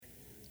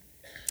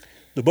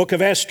The book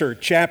of Esther,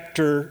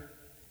 chapter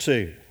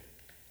 2.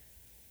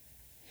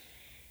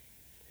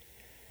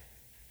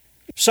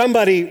 If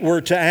somebody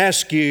were to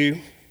ask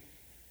you,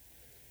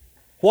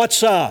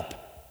 what's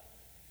up?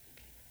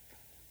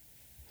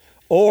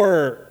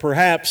 Or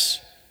perhaps,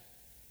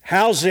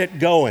 how's it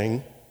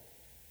going?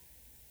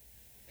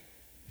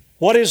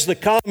 What is the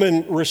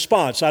common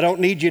response? I don't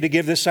need you to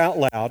give this out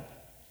loud.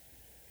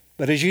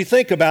 But as you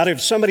think about it,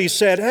 if somebody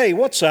said, hey,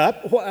 what's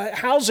up?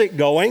 How's it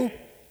going?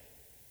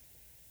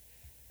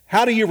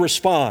 How do you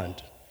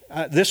respond?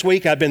 This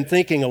week I've been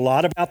thinking a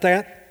lot about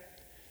that.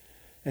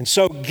 And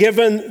so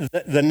given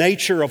the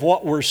nature of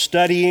what we're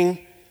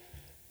studying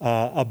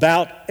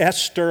about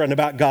Esther and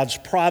about God's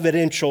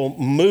providential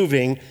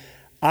moving,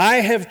 I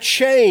have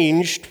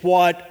changed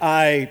what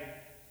I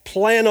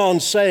plan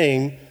on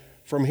saying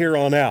from here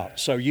on out.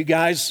 So you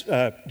guys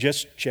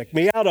just check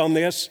me out on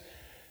this.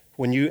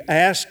 When you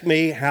ask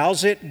me,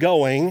 how's it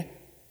going?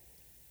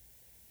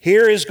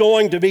 Here is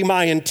going to be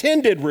my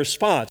intended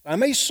response. I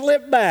may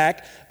slip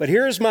back, but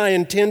here's my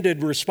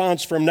intended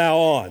response from now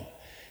on.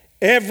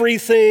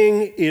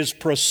 Everything is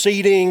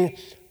proceeding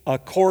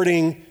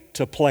according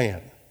to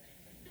plan.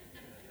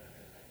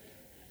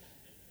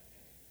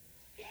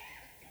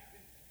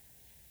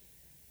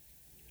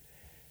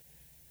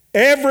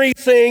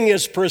 Everything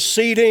is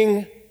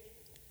proceeding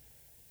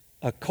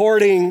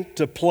according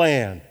to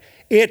plan.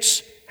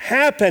 It's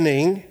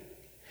happening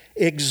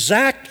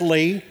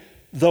exactly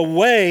the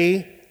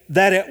way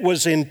that it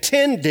was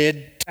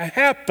intended to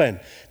happen.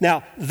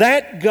 Now,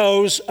 that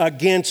goes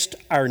against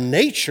our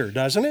nature,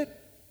 doesn't it?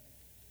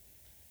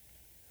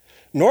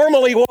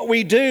 Normally what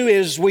we do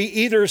is we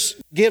either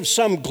give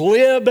some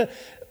glib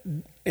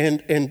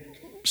and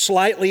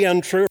slightly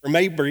untrue, or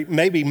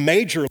maybe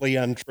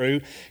majorly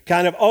untrue,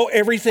 kind of,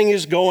 everything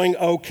is going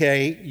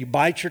okay. You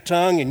bite your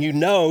tongue and you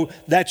know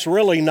that's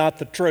really not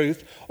the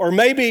truth. Or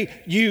maybe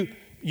you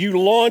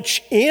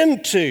launch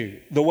into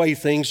the way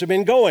things have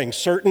been going,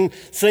 certain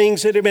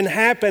things that have been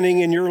happening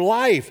in your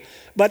life.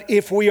 But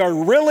if we are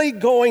really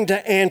going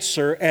to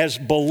answer as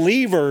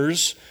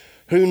believers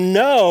who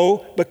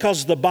know,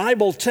 because the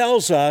Bible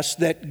tells us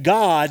that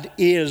God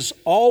is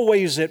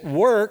always at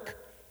work.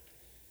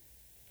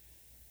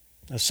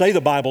 I say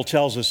the Bible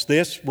tells us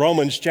this,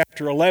 Romans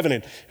chapter 11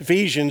 and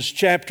Ephesians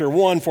chapter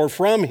 1, for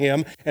from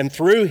Him and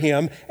through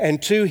Him and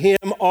to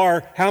Him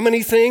are how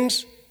many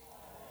things?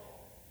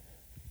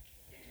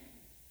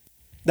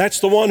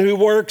 That's the one who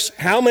works.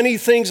 How many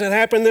things that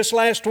happened this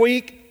last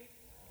week?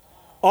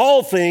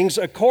 All things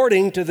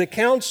according to the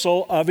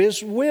counsel of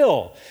His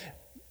will.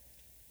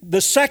 The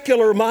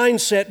secular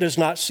mindset does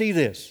not see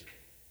this.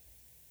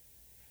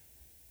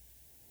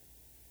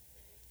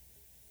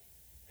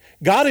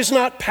 God is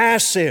not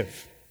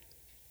passive,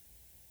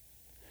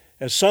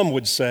 as some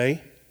would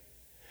say.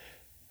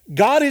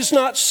 God is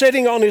not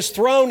sitting on His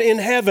throne in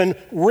heaven,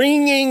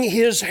 wringing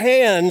His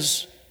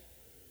hands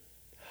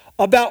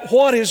about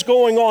what is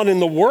going on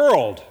in the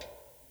world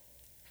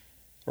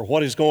or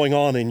what is going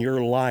on in your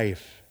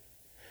life.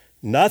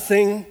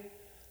 Nothing,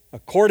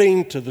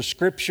 according to the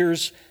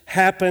Scriptures,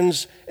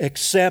 happens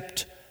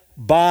except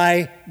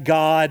by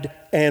God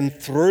and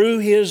through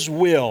His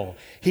will.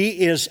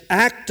 He is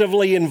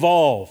actively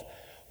involved,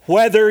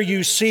 whether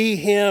you see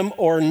Him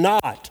or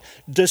not,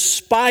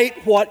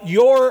 despite what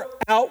your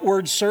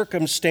outward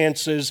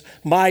circumstances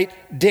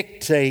might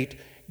dictate.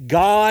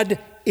 God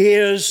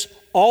is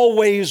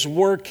always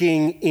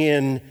working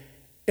in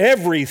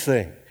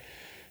everything.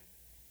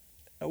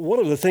 One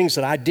of the things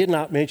that I did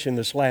not mention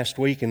this last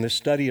week in this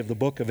study of the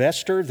book of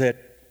Esther that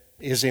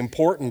is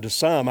important to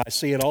some, I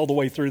see it all the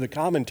way through the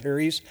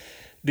commentaries.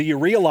 Do you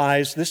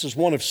realize this is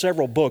one of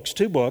several books,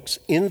 2 books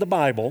in the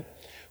Bible,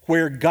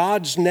 where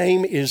God's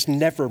name is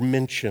never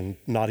mentioned,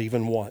 not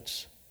even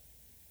once?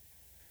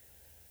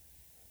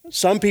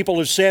 Some people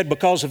have said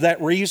because of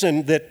that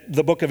reason that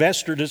the book of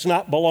Esther does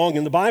not belong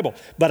in the Bible.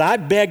 But I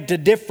beg to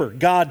differ.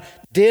 God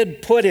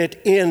did put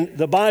it in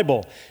the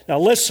Bible. Now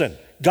listen,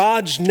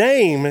 God's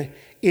name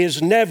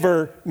is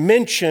never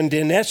mentioned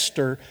in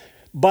Esther,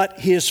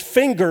 but His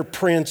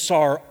fingerprints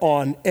are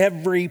on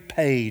every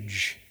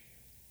page.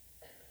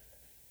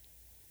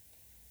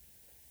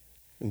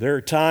 And there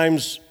are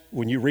times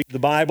when you read the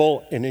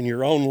Bible and in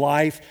your own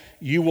life,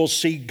 you will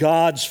see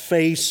God's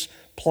face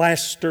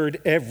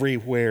plastered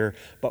everywhere.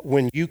 But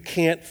when you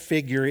can't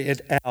figure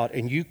it out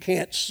and you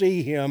can't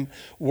see Him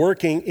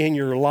working in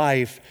your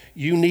life,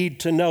 you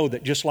need to know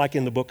that just like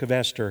in the book of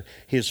Esther,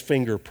 His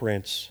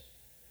fingerprints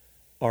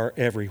are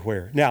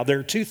everywhere. Now, there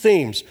are 2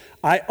 themes.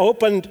 I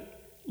opened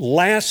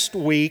last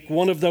week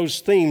one of those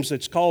themes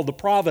that's called the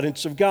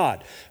providence of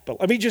God.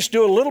 But let me just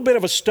do a little bit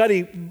of a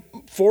study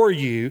for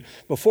you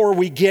before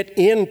we get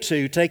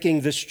into taking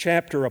this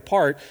chapter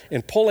apart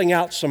and pulling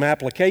out some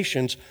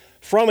applications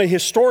from a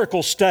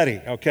historical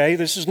study, okay?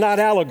 This is not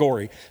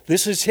allegory.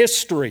 This is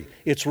history.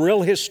 It's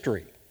real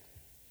history.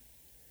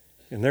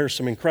 And there are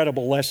some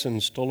incredible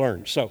lessons to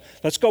learn. So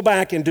let's go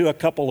back and do a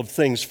couple of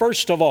things.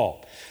 First of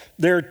all,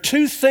 there are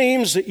 2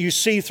 themes that you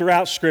see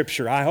throughout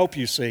Scripture, I hope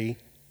you see.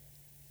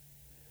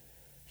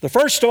 The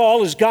first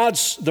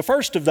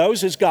of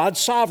those is God's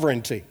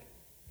sovereignty.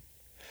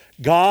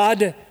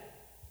 God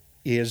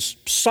is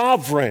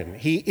sovereign.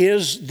 He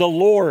is the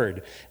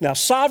Lord. Now,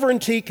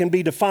 sovereignty can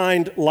be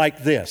defined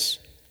like this.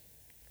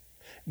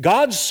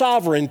 God's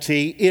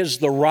sovereignty is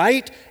the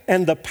right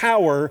and the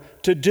power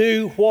to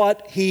do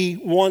what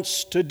He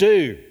wants to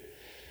do.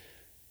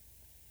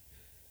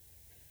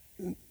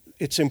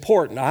 It's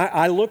important.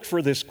 I looked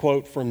for this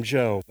quote from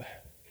Job.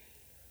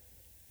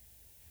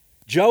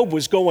 Job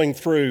was going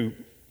through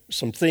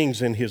some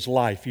things in his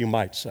life, you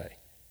might say.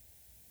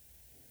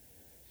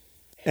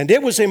 And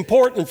it was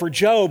important for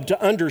Job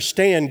to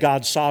understand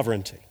God's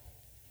sovereignty.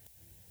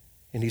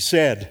 And he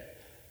said,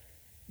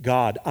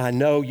 God, I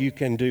know you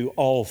can do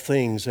all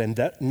things and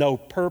that no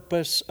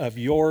purpose of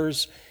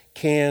yours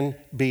can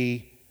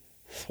be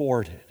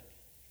thwarted.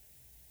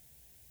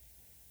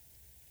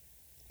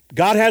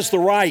 God has the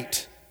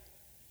right,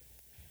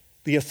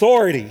 the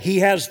authority. He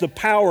has the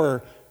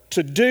power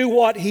to do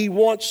what He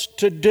wants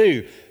to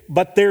do.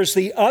 But there's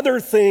the other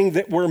thing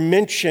that we're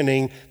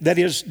mentioning that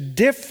is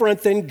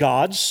different than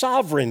God's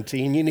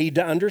sovereignty, and you need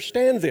to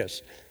understand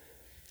this.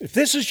 If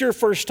this is your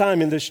first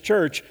time in this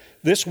church,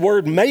 this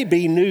word may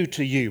be new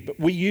to you, but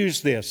we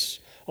use this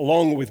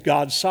along with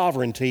God's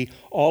sovereignty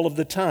all of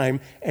the time,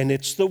 and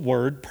it's the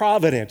word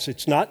providence.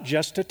 It's not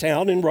just a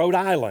town in Rhode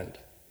Island.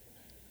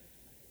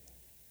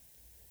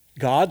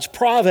 God's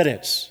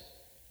providence.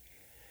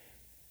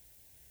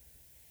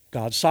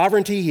 God's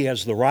sovereignty, He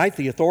has the right,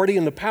 the authority,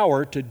 and the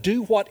power to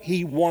do what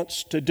He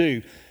wants to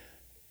do.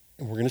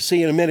 And we're going to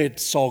see in a minute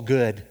it's all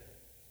good.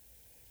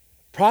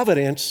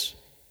 Providence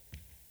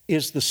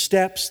is the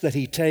steps that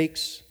He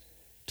takes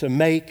to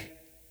make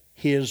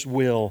His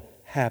will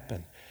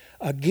happen.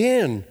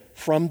 Again,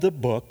 from the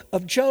book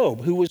of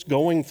Job, who was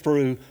going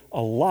through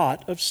a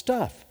lot of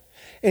stuff.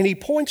 And he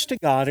points to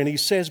God and he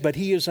says, but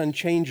He is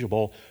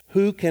unchangeable.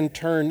 Who can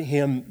turn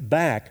Him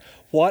back?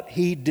 What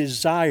He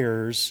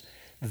desires,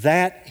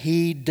 that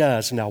He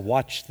does. Now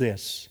watch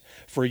this.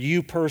 For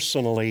you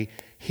personally,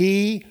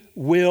 He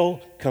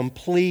will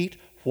complete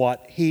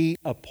what He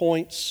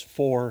appoints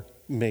for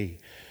me.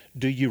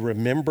 Do you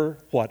remember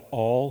what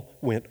all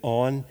went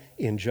on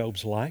in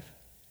Job's life?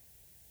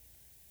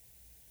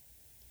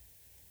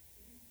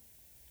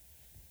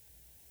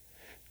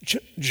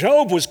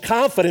 Job was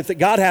confident that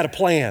God had a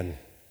plan.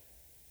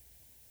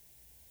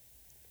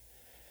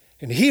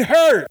 And he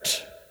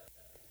hurt,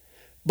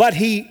 but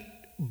he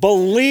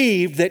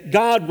believed that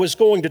God was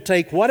going to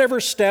take whatever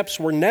steps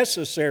were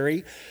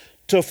necessary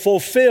to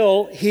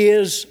fulfill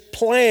His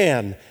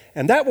plan.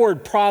 And that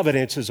word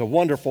providence is a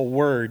wonderful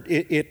word.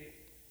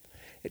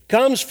 It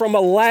comes from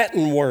a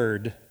Latin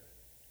word.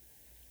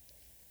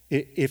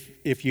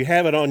 If you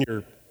have it on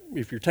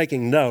if you're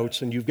taking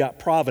notes and you've got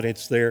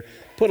providence there,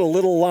 put a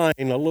little line,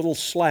 a little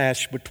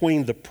slash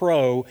between the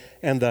pro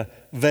and the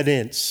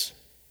videns.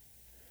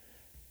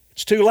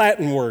 It's two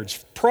Latin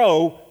words,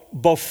 pro,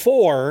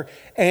 before,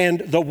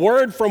 and the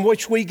word from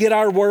which we get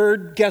our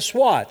word, guess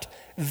what?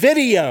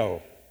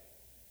 Video.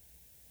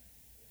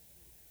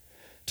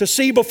 To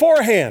see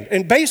beforehand.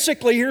 And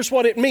basically, here's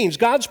what it means.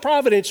 God's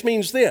providence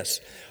means this.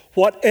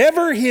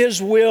 Whatever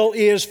His will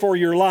is for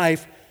your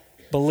life,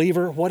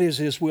 believer, what is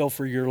His will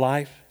for your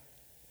life?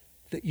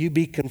 That you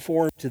be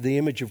conformed to the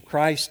image of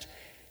Christ.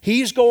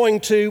 He's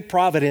going to,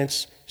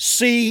 providence,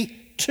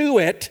 see to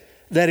it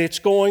that it's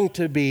going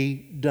to be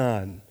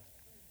done.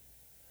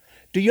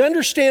 Do you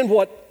understand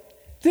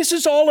this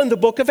is all in the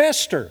book of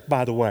Esther,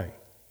 by the way.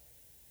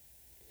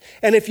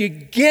 And if you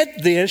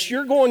get this,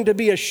 you're going to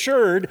be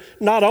assured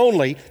not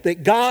only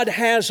that God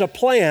has a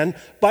plan,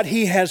 but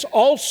He has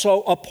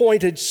also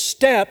appointed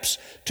steps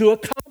to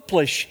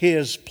accomplish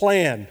His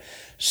plan.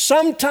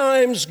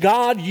 Sometimes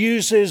God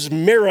uses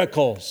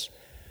miracles.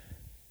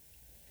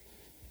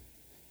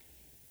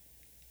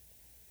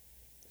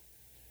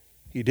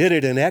 He did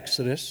it in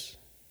Exodus.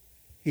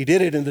 He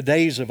did it in the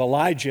days of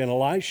Elijah and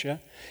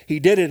Elisha. He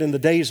did it in the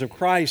days of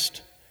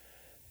Christ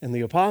and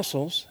the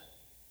apostles.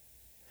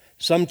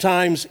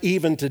 Sometimes,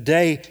 even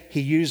today, He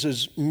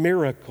uses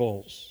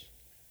miracles.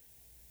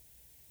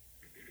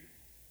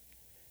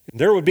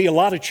 There would be a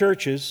lot of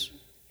churches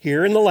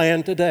here in the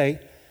land today,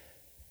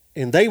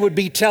 and they would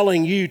be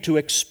telling you to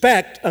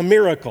expect a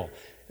miracle.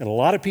 And a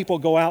lot of people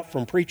go out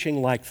from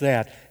preaching like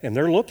that, and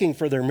they're looking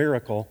for their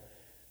miracle.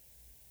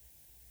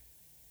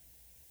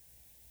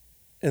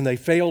 And they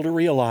fail to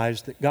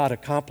realize that God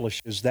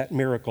accomplishes that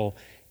miracle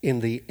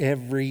in the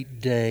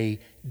everyday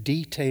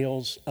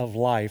details of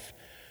life,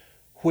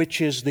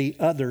 which is the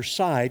other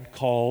side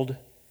called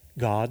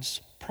God's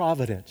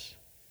providence.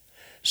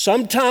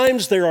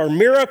 Sometimes there are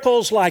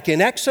miracles like in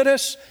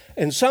Exodus,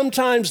 and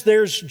sometimes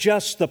there's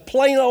just the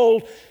plain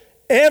old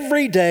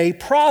everyday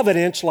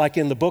providence like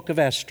in the book of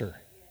Esther.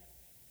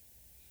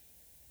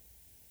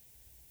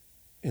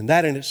 And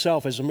that in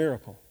itself is a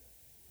miracle.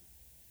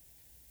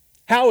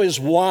 How is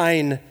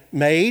wine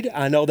made?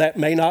 I know that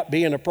may not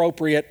be an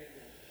appropriate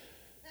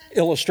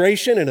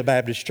illustration in a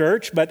Baptist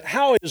church, but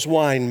how is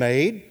wine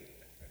made?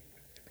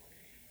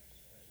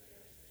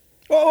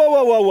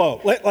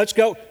 Whoa. Let's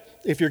go.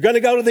 If you're going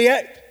to go to the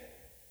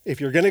If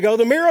you're going to go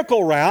the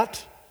miracle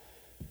route,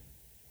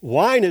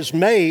 wine is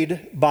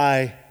made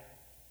by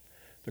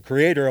the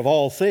creator of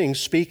all things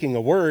speaking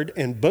a word,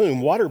 and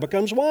boom, water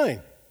becomes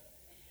wine.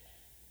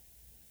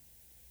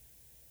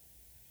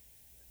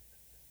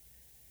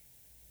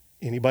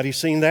 Anybody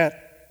seen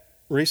that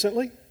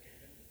recently?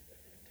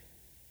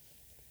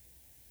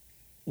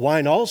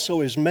 Wine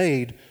also is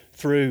made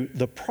through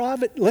the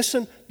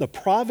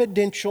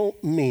providential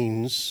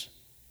means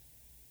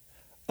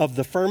of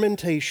the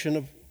fermentation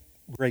of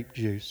grape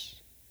juice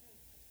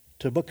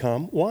to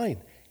become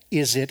wine.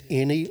 Is it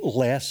any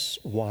less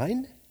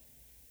wine?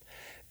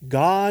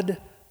 God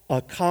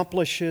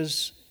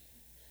accomplishes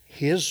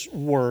His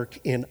work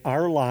in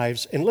our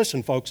lives. And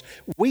listen, folks,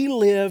 we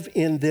live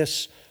in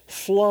this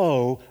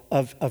flow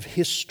of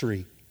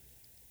history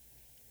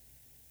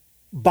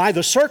by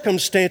the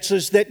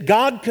circumstances that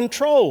God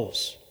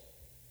controls.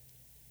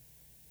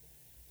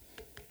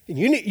 And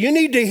you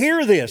need to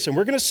hear this, and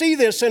we're going to see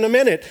this in a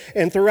minute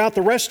and throughout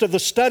the rest of the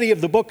study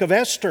of the book of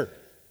Esther.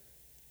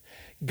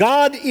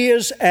 God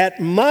is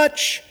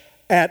much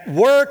at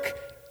work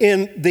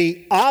in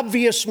the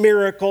obvious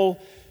miracle.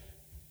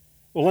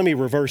 Well, let me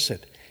reverse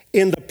it.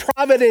 In the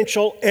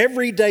providential,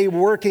 everyday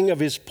working of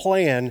His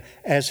plan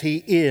as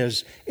He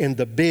is in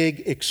the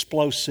big,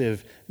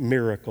 explosive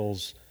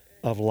miracles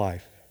of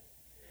life.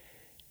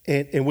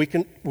 And we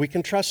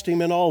can trust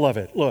Him in all of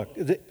it. Look,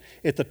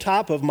 at the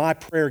top of my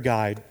prayer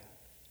guide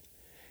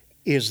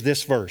is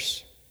this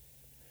verse.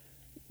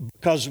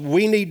 Because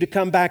we need to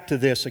come back to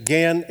this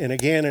again and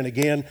again and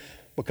again,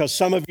 because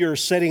some of you are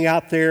sitting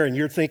out there and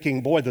you're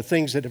thinking, boy, the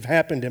things that have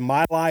happened in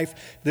my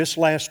life this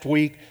last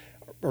week,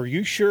 are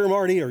you sure,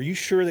 Marty? Are you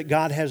sure that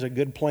God has a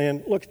good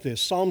plan? Look at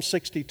this. Psalm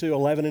 62,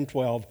 11 and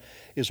 12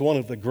 is one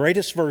of the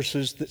greatest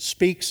verses that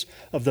speaks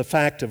of the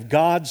fact of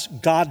God's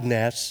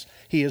godness.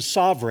 He is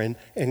sovereign,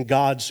 and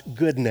God's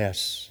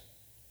goodness.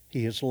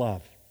 He is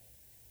love.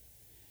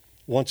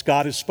 Once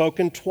God has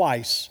spoken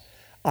twice,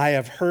 I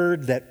have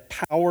heard that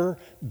power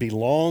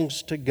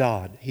belongs to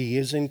God. He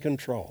is in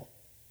control.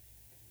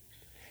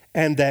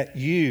 And that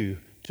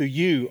to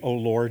you, O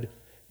Lord,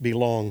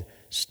 belong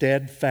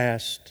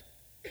steadfast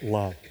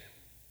love.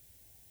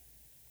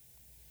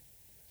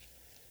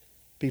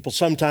 People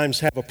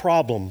sometimes have a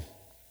problem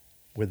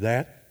with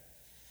that.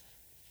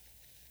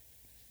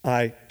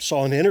 I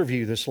saw an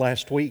interview this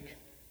last week.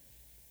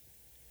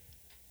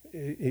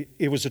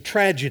 It was a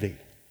tragedy.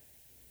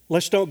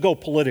 Let's don't go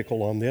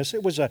political on this.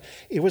 It was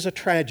a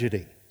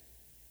tragedy.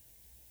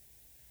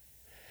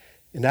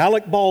 And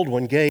Alec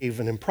Baldwin gave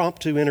an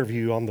impromptu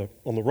interview on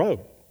the road.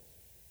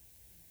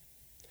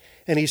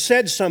 And he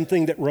said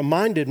something that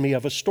reminded me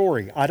of a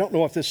story. I don't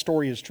know if this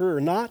story is true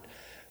or not,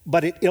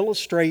 but it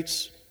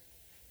illustrates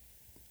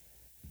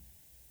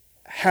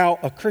how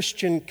a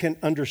Christian can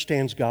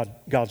understand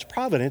God's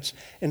providence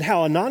and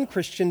how a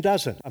non-Christian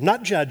doesn't. I'm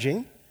not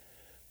judging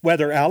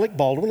whether Alec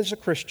Baldwin is a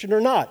Christian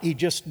or not. He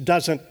just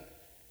doesn't,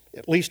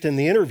 at least in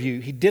the interview,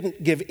 he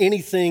didn't give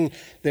anything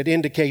that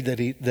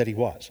indicated that he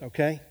was,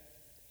 okay?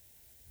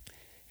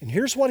 And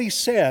here's what he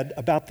said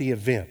about the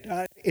event.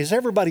 Is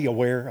everybody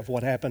aware of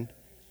what happened?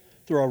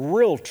 Through a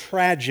real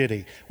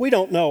tragedy. We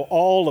don't know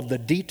all of the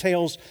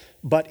details,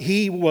 but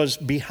he was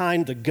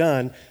behind the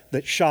gun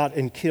that shot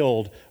and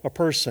killed a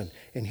person.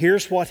 And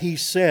here's what he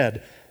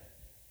said.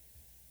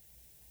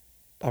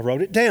 I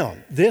wrote it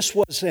down. This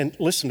was, and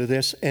listen to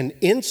this, an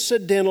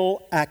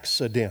incidental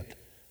accident.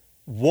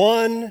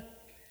 1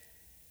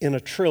 in a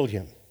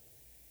trillion.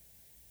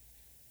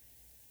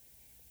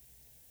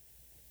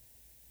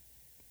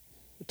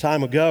 A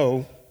time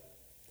ago,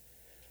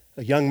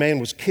 a young man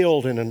was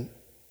killed in an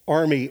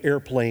Army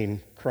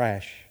airplane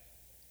crash.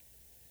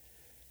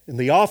 And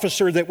the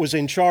officer that was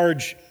in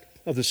charge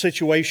of the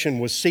situation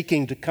was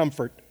seeking to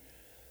comfort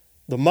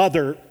the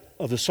mother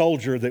of the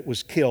soldier that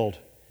was killed.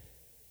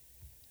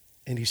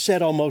 And he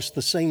said almost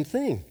the same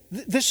thing.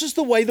 This is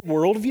the way the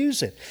world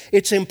views it.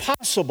 It's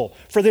impossible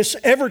for this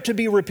ever to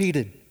be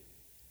repeated.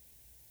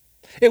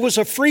 It was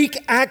a freak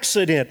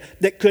accident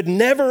that could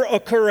never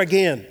occur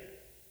again.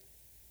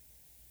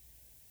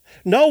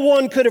 No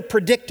one could have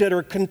predicted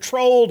or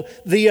controlled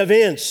the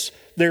events.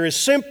 There is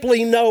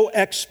simply no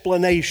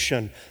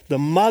explanation. The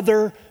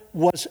mother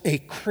was a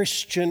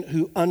Christian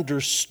who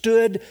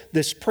understood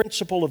this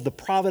principle of the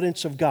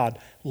providence of God.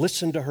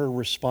 Listen to her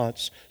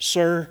response.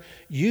 Sir,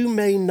 you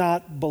may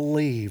not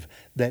believe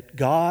that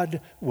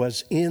God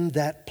was in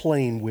that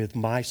plane with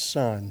my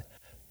son,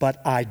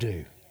 but I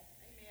do.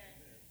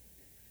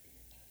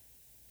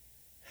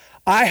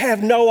 I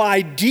have no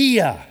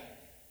idea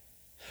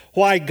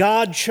why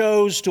God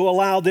chose to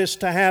allow this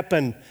to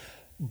happen,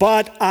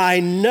 but I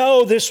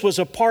know this was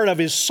a part of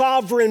His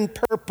sovereign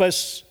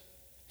purpose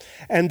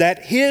and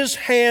that His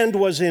hand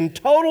was in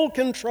total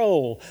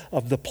control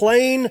of the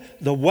plane,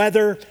 the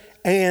weather,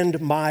 and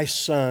my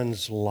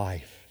son's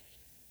life.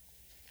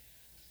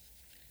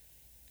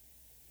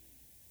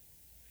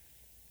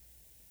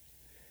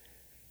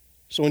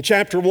 So in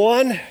chapter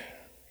 1,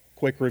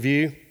 quick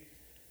review,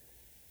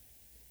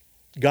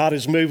 God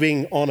is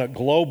moving on a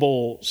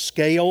global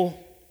scale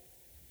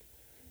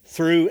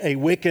through a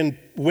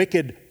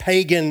wicked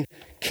pagan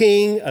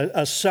king,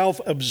 a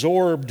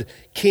self-absorbed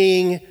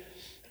king,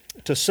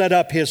 to set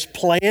up his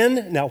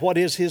plan. Now, what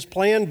is his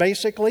plan,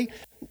 basically?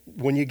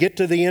 When you get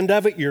to the end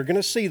of it, you're going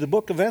to see the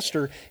book of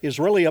Esther is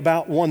really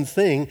about one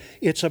thing.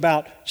 It's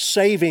about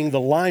saving the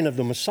line of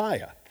the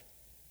Messiah.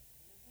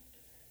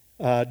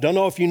 Don't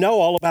know if you know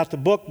all about the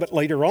book, but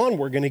later on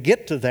we're going to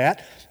get to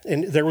that.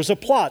 And there was a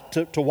plot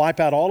to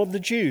wipe out all of the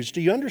Jews. Do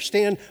you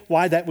understand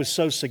why that was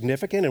so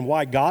significant and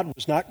why God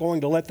was not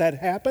going to let that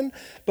happen?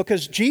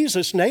 Because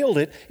Jesus nailed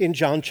it in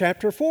John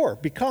chapter 4,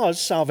 because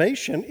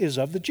salvation is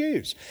of the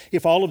Jews.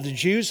 If all of the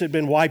Jews had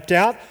been wiped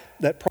out,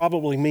 that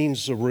probably means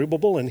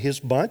Zerubbabel and his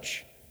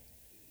bunch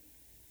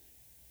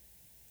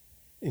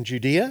in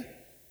Judea,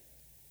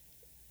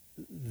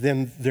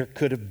 then there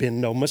could have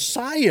been no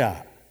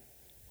Messiah.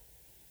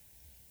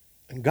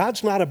 And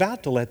God's not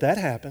about to let that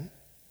happen.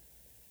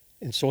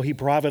 And so he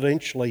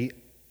providentially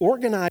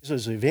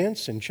organizes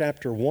events in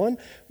chapter 1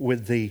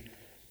 with the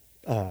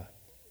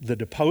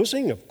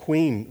deposing of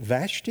Queen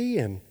Vashti.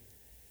 And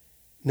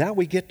now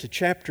we get to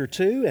chapter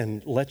 2,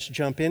 and let's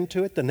jump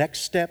into it, the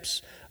next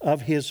steps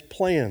of his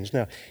plans.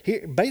 Now,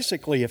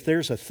 basically, if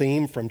there's a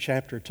theme from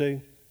chapter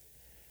 2,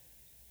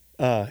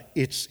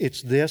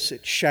 it's this.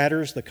 It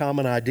shatters the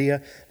common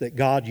idea that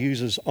God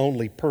uses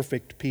only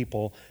perfect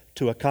people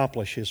to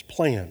accomplish his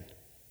plan.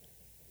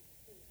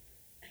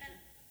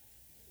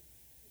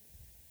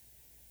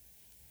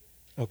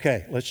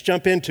 Okay, let's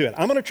jump into it.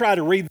 I'm going to try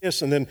to read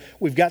this, and then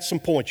we've got some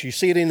points. You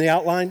see it in the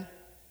outline?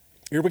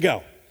 Here we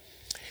go.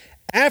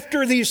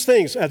 After these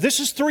things,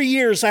 this is 3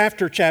 years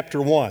after chapter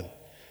 1.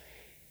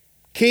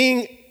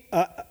 King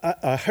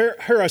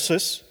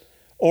Ahasuerus,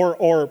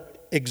 or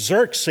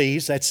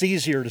Xerxes, that's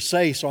easier to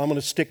say, so I'm going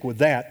to stick with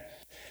that.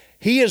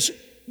 He has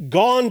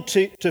gone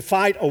to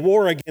fight a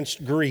war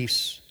against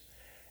Greece.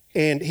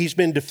 And he's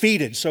been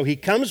defeated. So he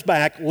comes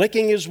back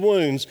licking his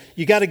wounds.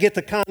 You got to get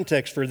the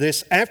context for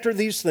this. After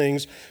these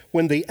things,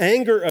 when the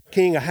anger of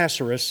King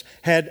Ahasuerus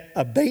had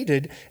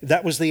abated,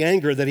 that was the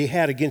anger that he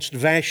had against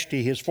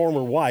Vashti, his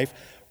former wife,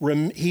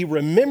 he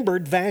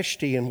remembered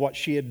Vashti and what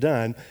she had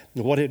done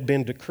and what had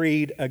been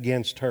decreed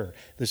against her.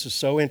 This is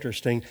so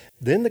interesting.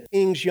 Then the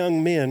king's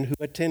young men who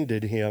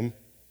attended him,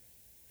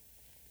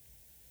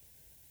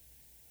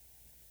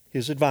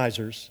 his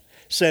advisors,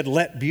 said,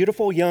 "Let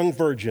beautiful young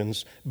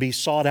virgins be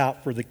sought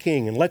out for the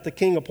king, and let the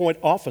king appoint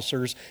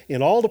officers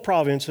in all the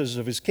provinces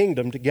of his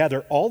kingdom to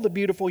gather all the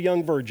beautiful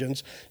young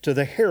virgins to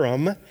the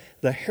harem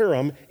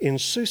in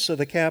Susa,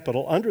 the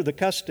capital, under the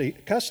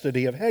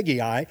custody of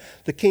Haggai,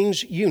 the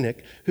king's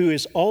eunuch, who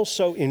is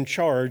also in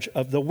charge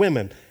of the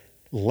women.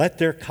 Let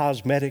their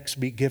cosmetics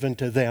be given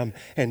to them."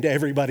 And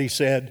everybody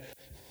said,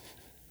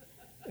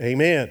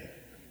 "Amen."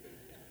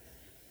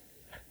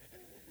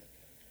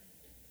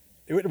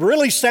 It would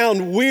really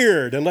sound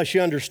weird unless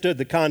you understood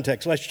the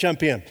context. Let's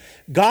jump in.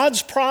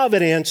 God's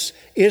providence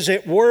is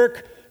at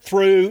work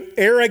through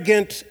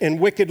arrogant and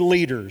wicked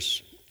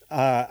leaders.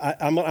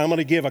 I'm going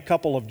to give a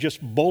couple of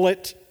just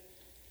bullet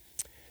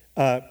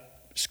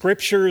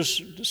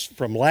scriptures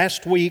from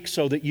last week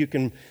so that you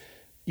can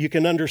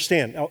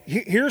understand. Now,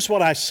 here's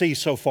what I see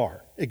so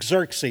far.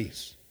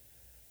 Xerxes,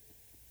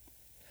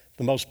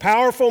 the most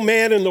powerful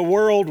man in the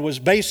world, was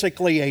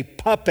basically a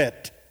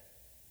puppet.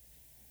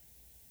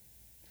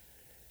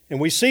 And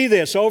we see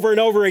this over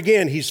and over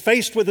again. He's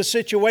faced with a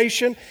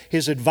situation.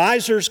 His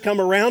advisors come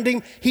around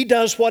him. He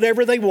does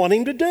whatever they want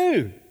him to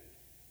do.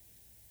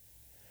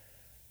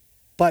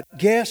 But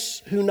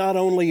guess who not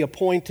only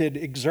appointed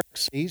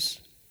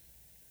Xerxes,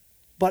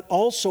 but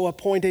also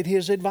appointed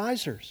his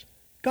advisors?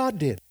 God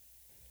did.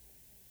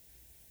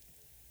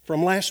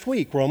 From last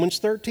week, Romans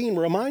 13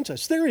 reminds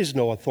us there is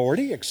no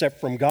authority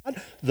except from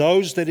God.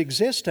 Those that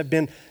exist have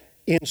been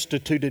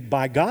instituted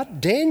by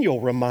God. Daniel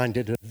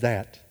reminded of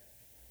that.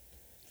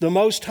 The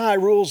Most High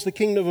rules the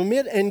kingdom of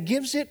men and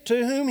gives it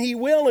to whom he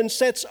will and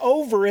sets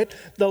over it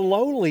the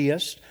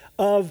lowliest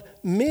of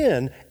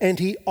men. And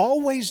he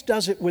always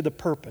does it with a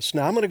purpose.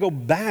 Now, I'm going to go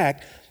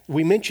back.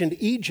 We mentioned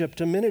Egypt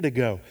a minute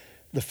ago.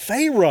 The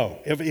Pharaoh,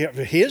 of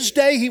his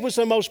day, he was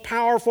the most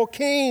powerful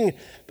king.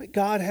 But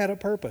God had a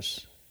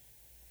purpose.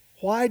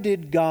 Why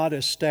did God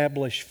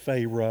establish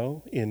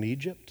Pharaoh in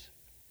Egypt?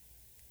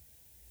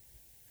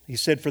 He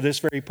said, "For this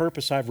very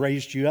purpose I've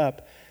raised you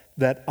up,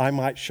 that I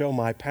might show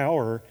my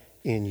power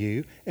in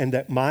you, and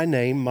that my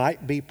name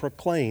might be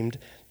proclaimed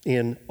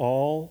in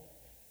all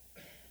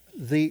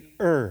the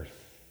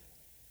earth."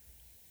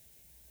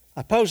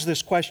 I posed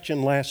this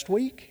question last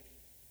week.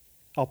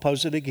 I'll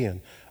pose it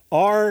again.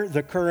 Are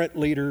the current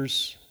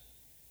leaders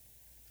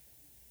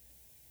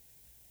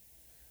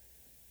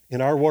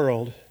in our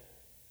world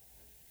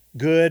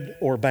good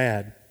or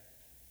bad?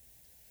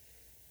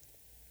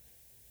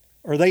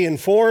 Are they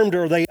informed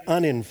or are they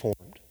uninformed?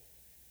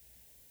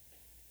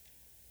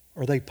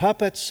 Are they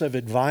puppets of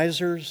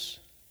advisors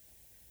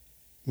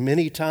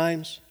many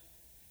times?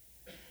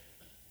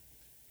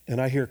 And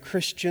I hear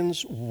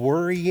Christians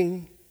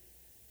worrying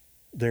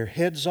their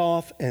heads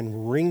off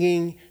and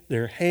wringing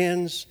their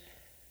hands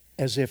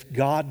as if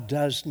God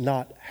does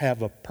not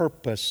have a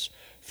purpose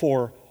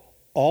for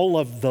all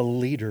of the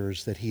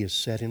leaders that He has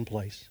set in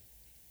place.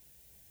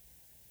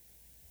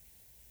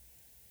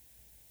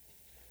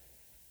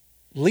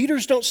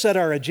 Leaders don't set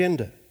our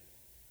agenda.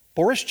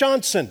 Boris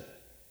Johnson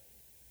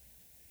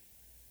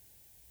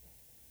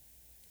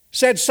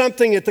said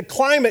something at the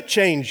climate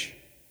change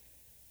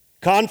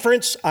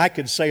conference. I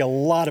could say a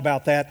lot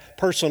about that,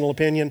 personal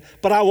opinion,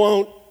 but I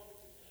won't.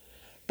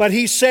 But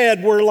he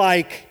said we're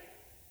like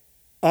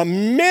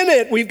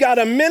we've got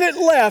a minute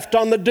left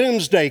on the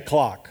doomsday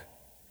clock.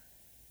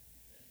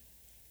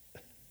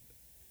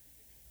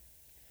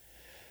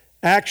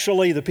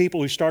 Actually, the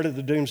people who started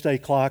the doomsday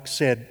clock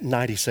said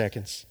 90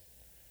 seconds.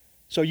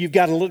 So you've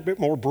got a little bit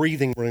more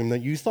breathing room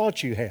than you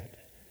thought you had,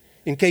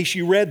 in case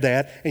you read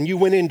that and you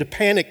went into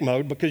panic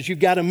mode because you've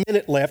got a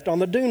minute left on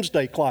the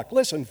doomsday clock.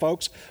 Listen,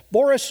 folks,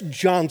 Boris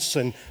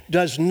Johnson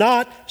does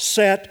not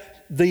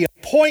set the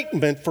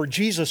appointment for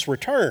Jesus'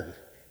 return.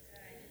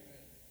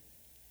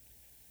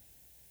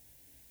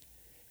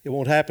 It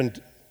won't happen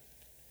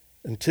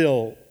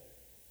until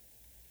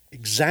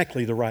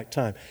exactly the right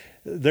time.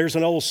 There's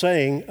an old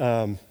saying,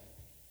 I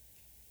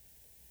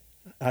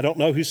don't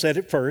know who said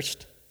it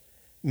first.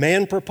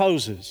 Man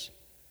proposes,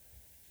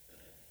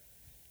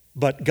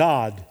 but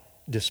God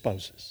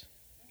disposes.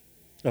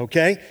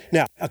 Okay?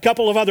 Now, a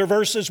couple of other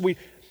verses. We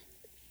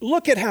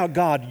look at how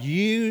God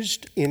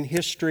used in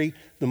history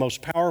the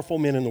most powerful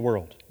men in the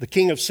world. The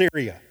king of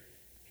Syria.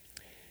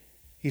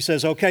 He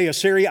says, okay,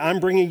 Assyria, I'm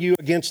bringing you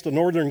against the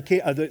northern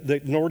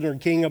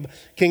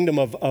kingdom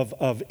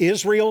of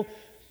Israel.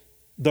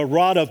 The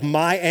rod of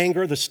my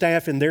anger, the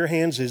staff in their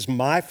hands, is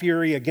my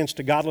fury against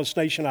a godless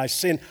nation. I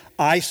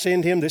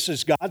send him. This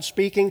is God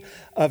speaking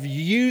of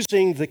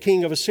using the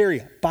king of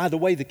Assyria. By the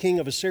way, the king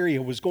of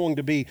Assyria was going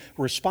to be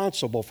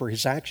responsible for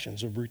his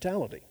actions of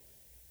brutality.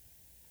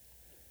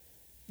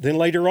 Then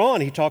later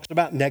on, he talks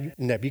about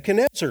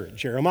Nebuchadnezzar,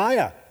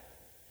 Jeremiah.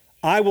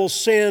 I will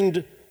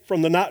send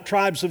from the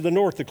tribes of the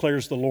north,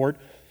 declares the Lord.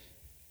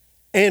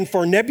 And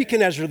for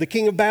Nebuchadnezzar, the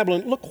king of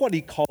Babylon, look what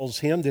he calls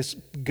him, this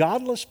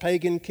godless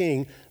pagan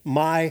king,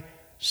 my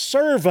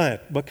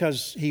servant,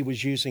 because he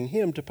was using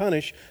him to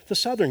punish the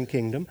southern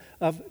kingdom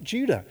of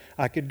Judah.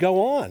 I could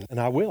go on, and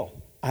I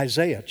will.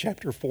 Isaiah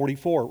chapter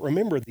 44.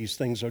 Remember these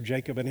things, O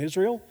Jacob and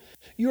Israel.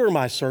 You are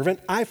my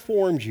servant. I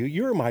formed you.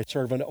 You are my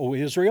servant, O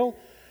Israel.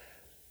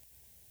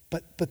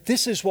 But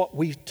this is what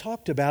we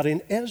talked about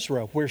in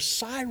Ezra, where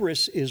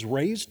Cyrus is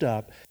raised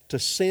up to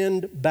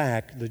send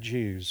back the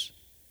Jews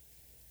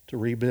to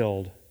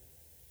rebuild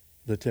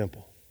the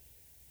temple.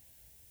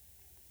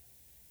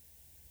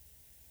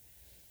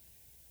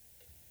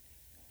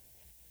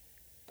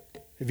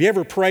 Have you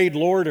ever prayed,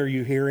 Lord, are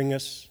you hearing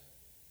us?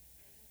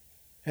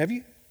 Have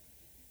you?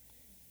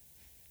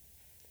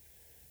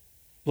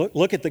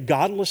 Look at the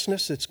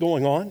godlessness that's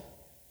going on.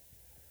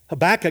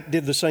 Habakkuk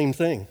did the same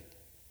thing.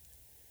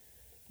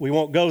 We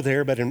won't go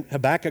there, but in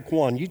Habakkuk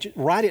 1, you just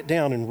write it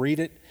down and read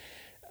it.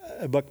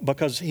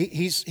 Because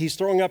he's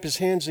throwing up his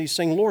hands and he's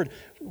saying, Lord,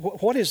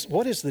 what is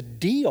the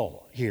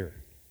deal here?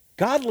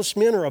 Godless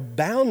men are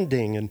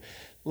abounding. And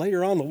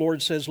later on the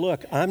Lord says,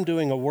 look, I'm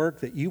doing a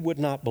work that you would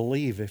not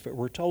believe if it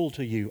were told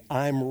to you.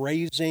 I'm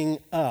raising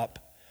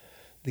up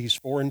these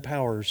foreign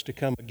powers to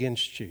come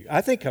against you. I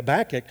think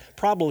Habakkuk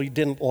probably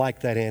didn't like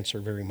that answer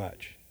very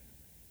much.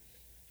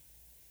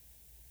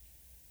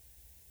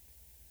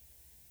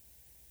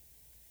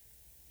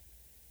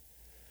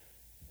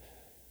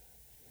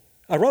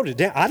 I wrote it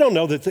down. I don't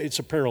know that it's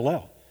a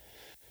parallel.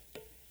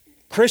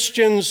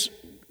 Christians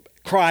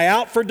cry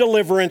out for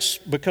deliverance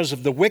because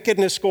of the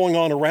wickedness going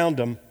on around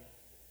them.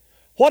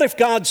 What if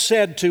God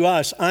said to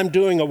us, I'm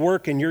doing a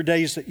work in your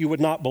days that you would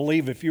not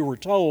believe if you were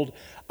told,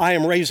 I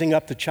am raising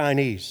up the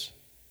Chinese?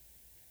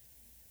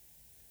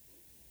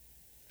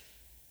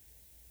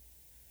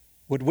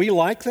 Would we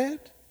like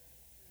that?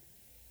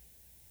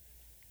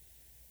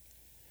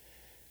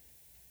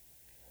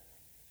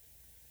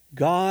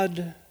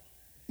 God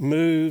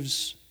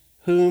moves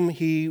whom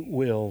He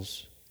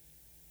wills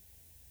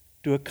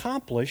to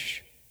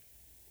accomplish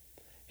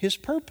His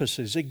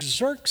purposes.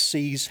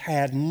 Xerxes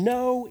had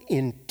no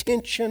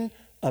intention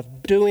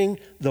of doing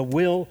the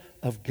will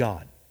of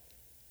God.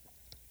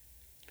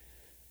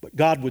 But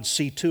God would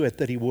see to it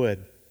that he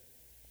would.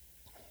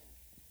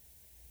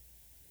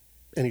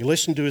 And he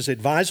listened to his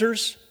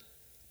advisors.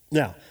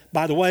 Now,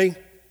 by the way,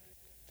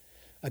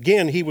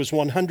 again, he was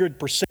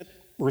 100%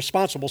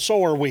 responsible.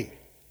 So are we.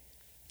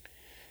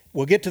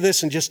 We'll get to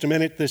this in just a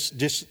minute, this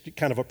just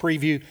kind of a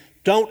preview.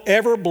 Don't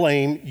ever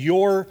blame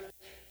your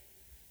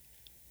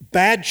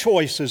bad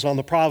choices on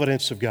the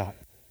providence of God.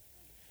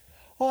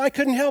 Oh, I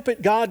couldn't help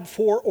it. God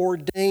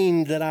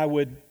foreordained that I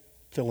would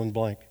fill in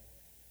blank.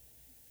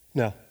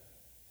 No.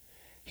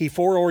 He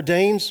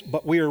foreordains,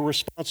 but we are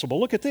responsible.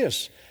 Look at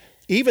this.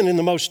 Even in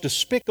the most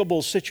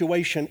despicable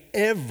situation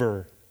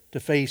ever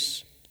to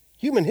face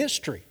human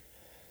history,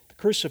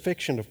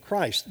 crucifixion of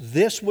Christ.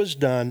 This was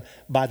done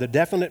by the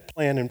definite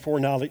plan and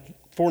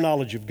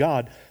foreknowledge of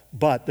God,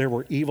 but there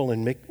were evil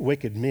and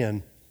wicked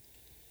men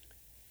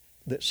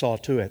that saw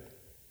to it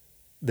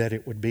that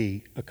it would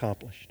be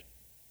accomplished.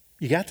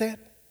 You got that?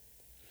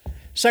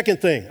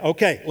 Second thing,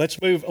 okay,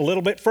 let's move a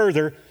little bit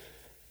further.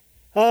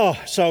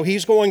 So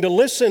he's going to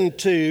listen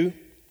to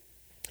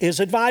his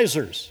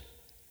advisors.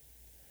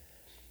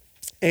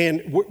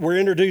 And we're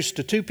introduced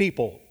to two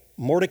people,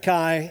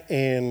 Mordecai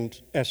and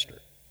Esther.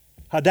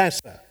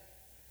 Hadassah,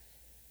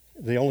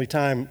 the only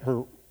time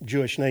her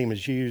Jewish name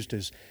is used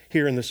is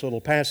here in this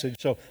little passage.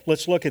 So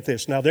let's look at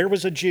this. Now there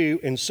was a Jew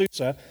in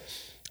Susa,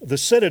 the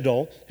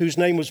citadel, whose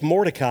name was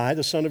Mordecai,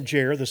 the son of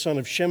Jair, the son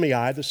of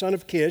Shimei, the son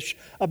of Kish,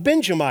 a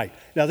Benjamite.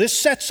 Now this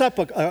sets up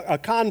a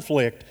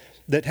conflict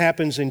that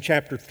happens in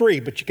chapter 3,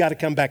 but you got to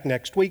come back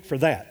next week for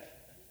that.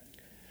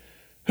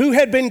 Who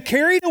had been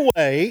carried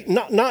away,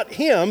 not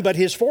him, but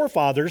his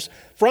forefathers,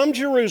 from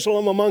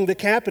Jerusalem among the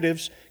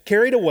captives,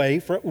 carried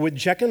away with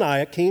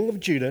Jeconiah, king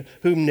of Judah,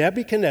 whom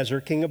Nebuchadnezzar,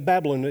 king of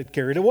Babylon, had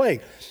carried away.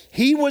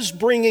 He was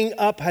bringing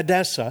up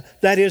Hadassah,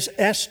 that is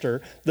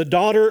Esther, the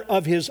daughter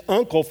of his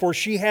uncle, for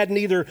she had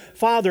neither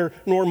father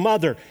nor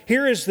mother.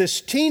 Here is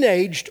this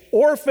teenaged,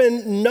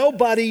 orphan,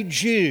 nobody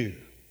Jew.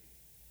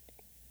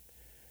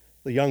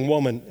 The young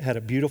woman had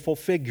a beautiful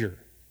figure.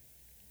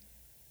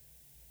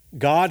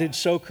 God had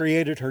so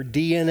created her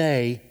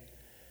DNA.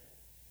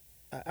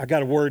 I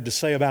got a word to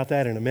say about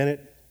that in a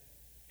minute.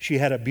 She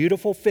had a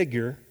beautiful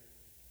figure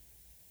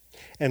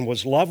and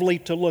was lovely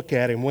to look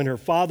at. And when her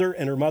father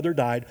and her mother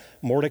died,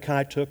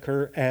 Mordecai took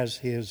her as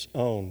his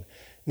own.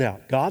 Now,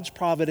 God's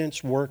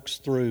providence works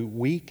through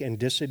weak and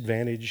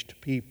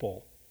disadvantaged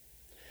people.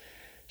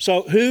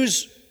 So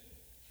who's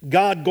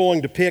God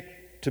going to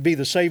pick to be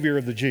the Savior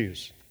of the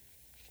Jews?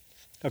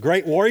 A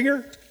great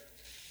warrior?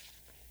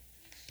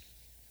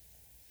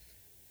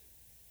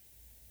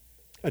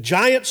 A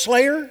giant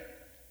slayer?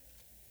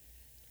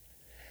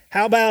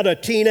 How about a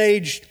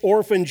teenage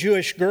orphan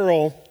Jewish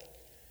girl?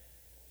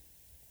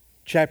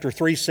 Chapter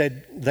 3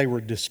 said they were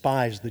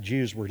despised, the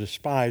Jews were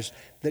despised,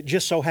 that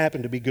just so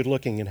happened to be good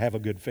looking and have a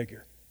good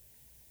figure.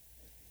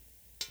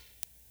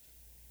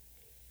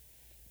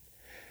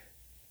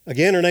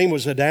 Again, her name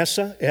was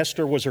Hadassah.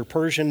 Esther was her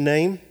Persian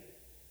name.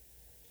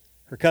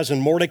 Her cousin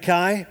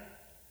Mordecai.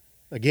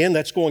 Again,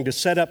 that's going to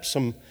set up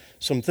some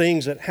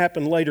things that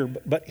happen later.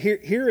 But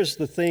here is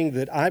the thing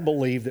that I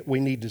believe that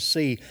we need to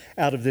see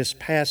out of this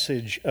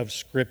passage of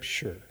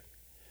Scripture.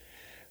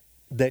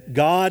 That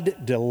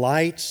God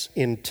delights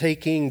in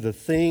taking the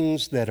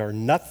things that are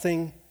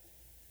nothing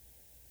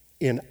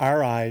in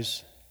our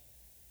eyes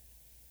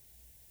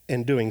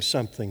and doing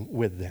something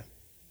with them.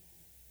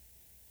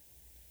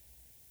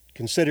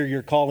 Consider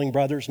your calling,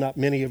 brothers. Not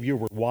many of you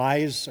were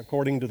wise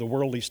according to the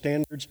worldly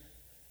standards.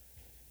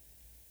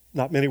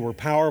 Not many were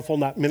powerful,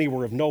 not many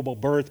were of noble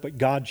birth, but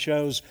God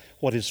chose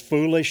what is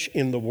foolish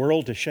in the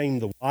world to shame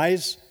the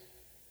wise.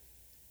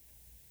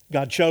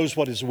 God chose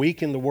what is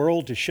weak in the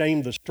world to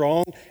shame the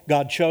strong.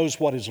 God chose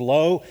what is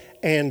low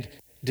and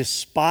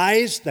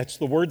despised, that's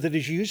the word that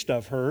is used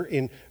of her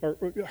in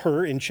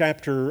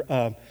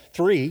chapter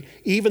 3,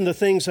 even the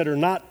things that are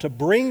not, to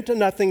bring to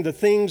nothing the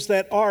things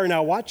that are.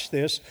 Now watch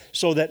this,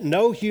 so that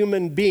no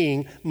human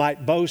being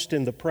might boast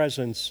in the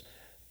presence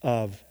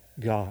of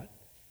God.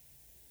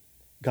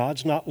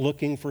 God's not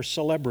looking for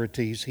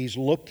celebrities. He's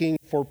looking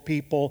for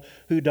people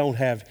who don't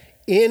have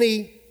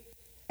any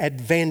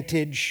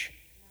advantage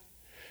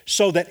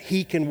so that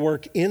He can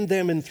work in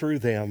them and through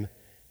them,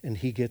 and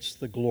He gets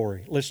the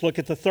glory. Let's look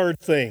at the third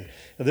thing.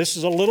 Now, this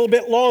is a little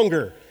bit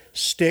longer.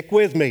 Stick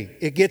with me.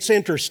 It gets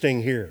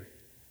interesting here.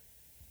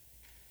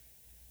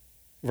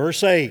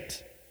 Verse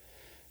 8.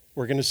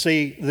 We're going to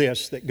see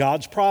this, that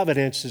God's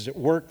providence is at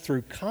work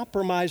through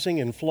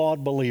compromising and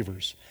flawed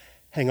believers.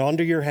 Hang on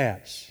to your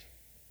hats.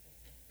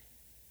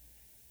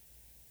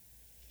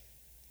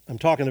 I'm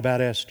talking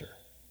about Esther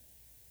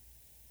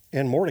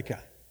and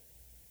Mordecai.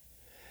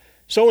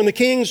 So when the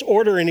king's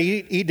order and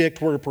edict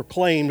were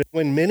proclaimed,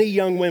 when many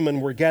young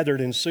women were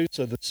gathered in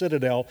Susa, the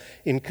citadel,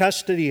 in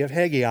custody of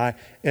Hegai,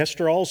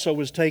 Esther also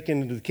was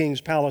taken into the king's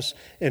palace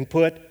and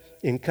put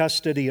in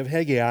custody of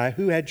Hegai,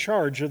 who had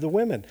charge of the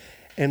women.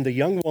 And the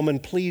young woman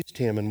pleased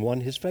him and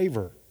won his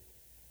favor.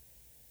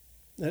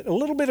 A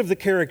little bit of the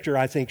character,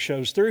 I think,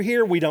 shows through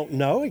here. We don't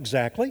know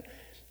exactly.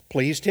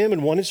 Pleased him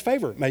and won his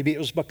favor. Maybe it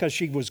was because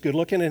she was good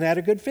looking and had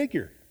a good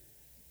figure.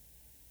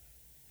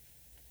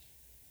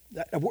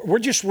 We're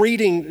just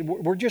reading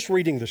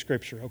the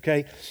Scripture,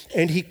 okay?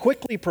 And he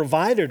quickly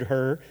provided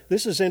her,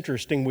 this is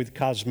interesting, with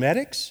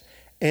cosmetics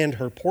and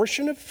her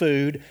portion of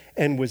food,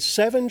 and with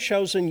 7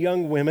 chosen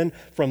young women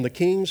from the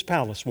king's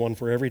palace, one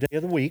for every day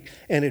of the week,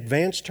 and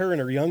advanced her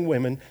and her young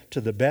women to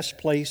the best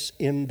place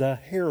in the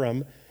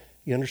harem.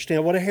 You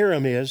understand what a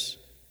harem is?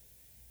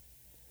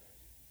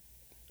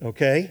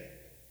 Okay?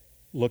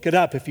 Look it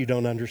up if you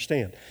don't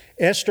understand.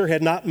 Esther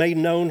had not made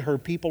known her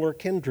people or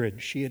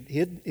kindred. She had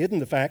hidden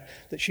the fact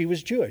that she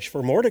was Jewish,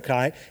 for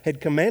Mordecai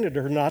had commanded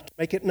her not to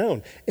make it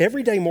known.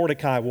 Every day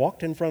Mordecai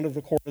walked in front of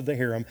the court of the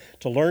harem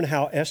to learn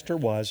how Esther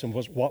was and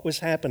what was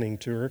happening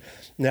to her.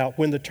 Now,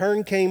 when the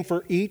turn came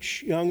for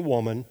each young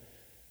woman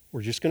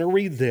we're just going to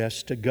read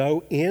this, to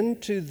go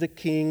into the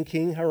king,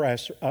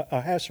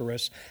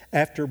 Ahasuerus,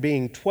 after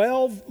being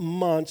 12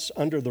 months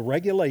under the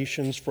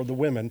regulations for the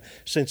women,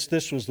 since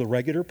this was the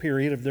regular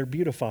period of their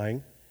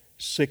beautifying,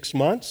 6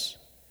 months.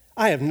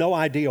 I have no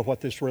idea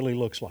what this really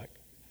looks like.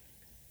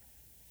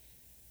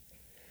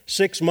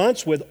 6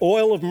 months with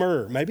oil of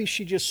myrrh. Maybe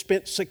she just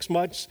spent 6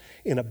 months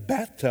in a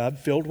bathtub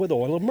filled with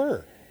oil of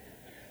myrrh.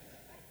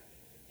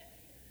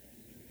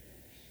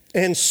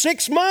 And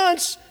 6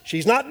 months,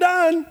 she's not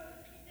done,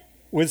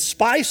 with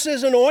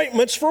spices and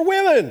ointments for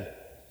women.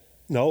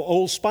 No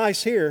Old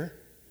Spice here.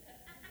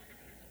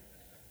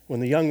 When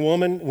the young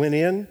woman went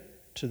in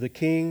to the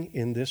king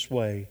in this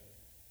way,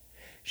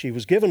 she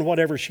was given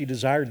whatever she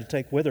desired to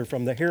take with her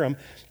from the harem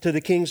to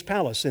the king's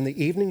palace. In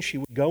the evening she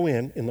would go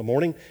in the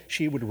morning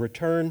she would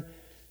return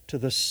to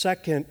the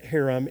second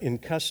harem in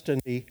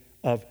custody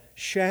of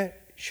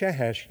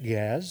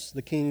Shahashgaz,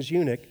 the king's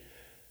eunuch,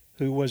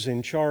 who was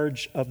in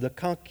charge of the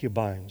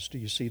concubines. Do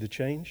you see the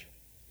change?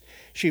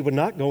 She would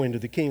not go into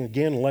the king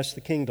again unless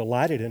the king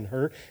delighted in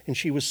her, and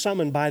she was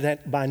summoned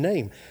by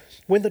name.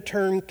 When the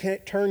turn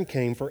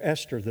came for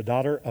Esther, the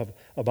daughter of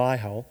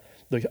Abihail,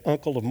 the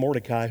uncle of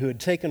Mordecai, who had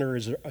taken her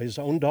as his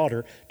own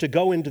daughter, to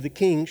go into the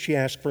king, she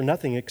asked for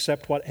nothing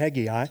except what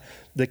Hegai,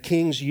 the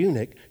king's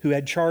eunuch, who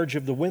had charge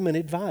of the women,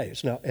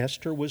 advised. Now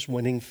Esther was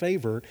winning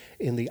favor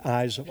in the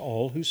eyes of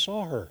all who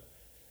saw her.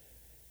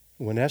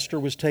 When Esther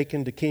was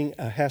taken to King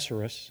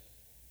Ahasuerus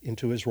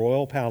into his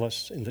royal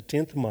palace in the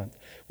 10th month,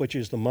 which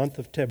is the month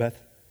of Tebeth,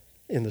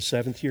 in the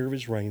 7th year of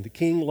his reign, the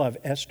king loved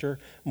Esther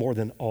more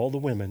than all the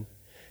women.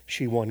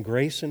 She won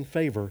grace and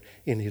favor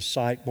in his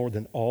sight more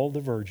than all the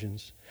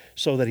virgins,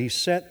 so that he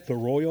set the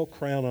royal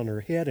crown on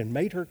her head and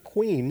made her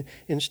queen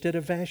instead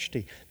of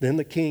Vashti. Then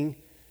the king,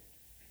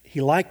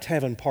 he liked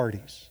having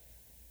parties,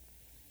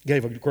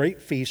 gave a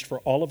great feast for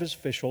all of his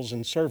officials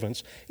and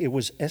servants. It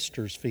was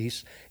Esther's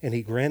feast, and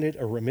he granted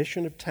a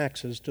remission of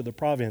taxes to the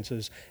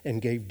provinces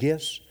and gave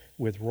gifts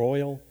with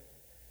royal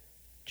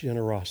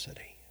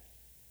generosity.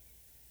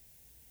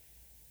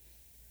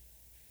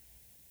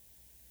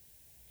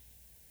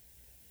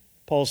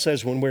 Paul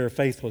says when we are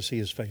faithless, he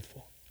is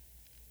faithful.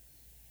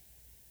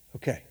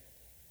 Okay.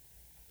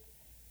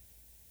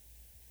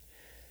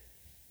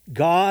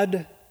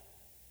 God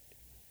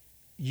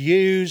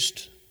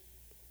used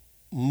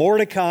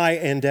Mordecai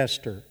and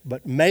Esther,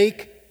 but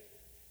make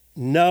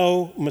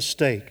no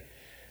mistake.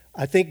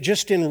 I think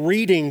just in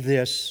reading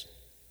this,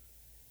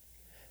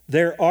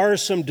 there are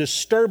some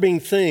disturbing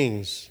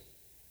things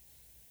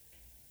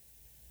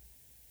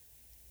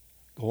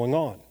going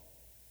on.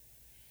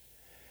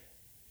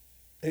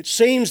 It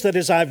seems that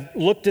as I've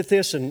looked at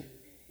this and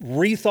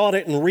rethought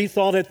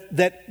it,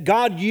 that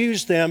God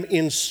used them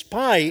in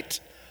spite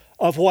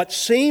of what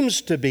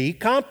seems to be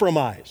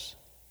compromise.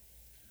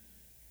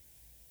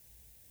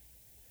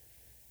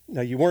 Now,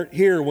 you weren't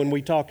here when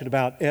we talked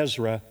about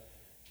Ezra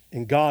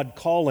and God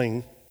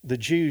calling the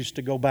Jews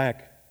to go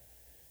back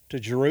to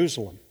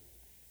Jerusalem.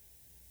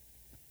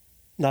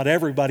 Not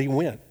everybody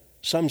went.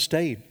 Some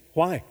stayed.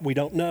 Why? We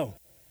don't know.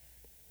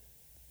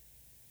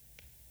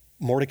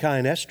 Mordecai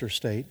and Esther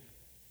stayed.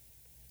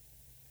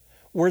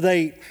 Were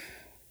they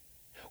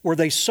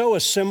so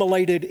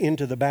assimilated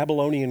into the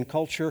Babylonian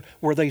culture?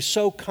 Were they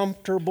so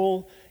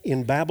comfortable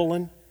in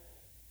Babylon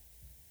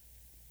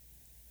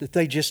that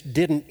they just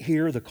didn't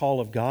hear the call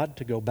of God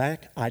to go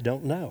back? I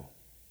don't know.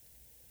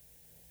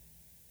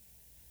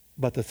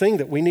 But the thing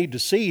that we need to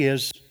see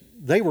is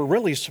they were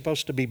really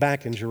supposed to be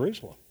back in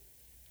Jerusalem.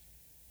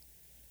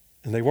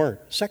 And they weren't.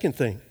 Second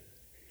thing,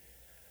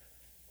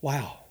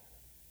 wow.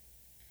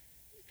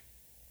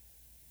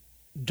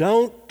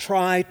 Don't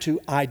try to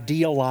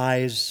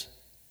idealize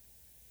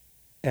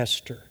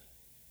Esther.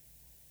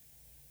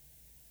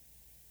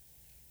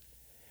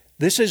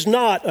 This is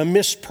not a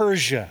Miss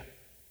Persia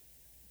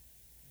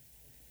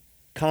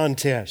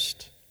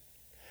contest.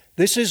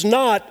 This is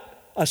not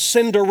a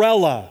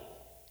Cinderella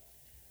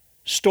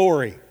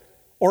story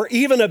or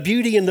even a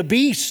Beauty and the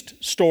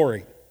Beast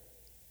story.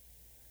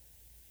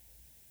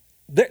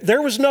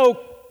 There was no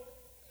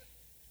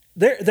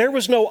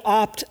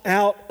opt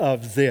out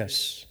of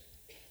this.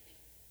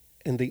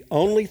 And the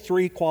only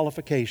three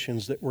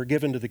qualifications that were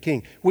given to the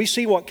king. We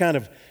see what kind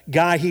of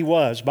guy he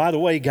was. By the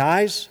way,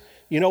 guys,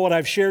 you know what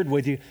I've shared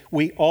with you?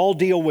 We all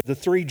deal with the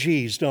 3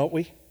 G's, don't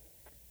we?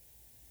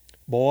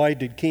 Boy,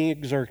 did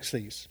King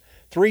Xerxes.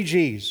 3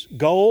 G's.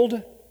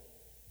 Gold,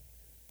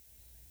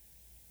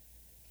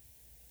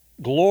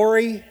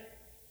 glory,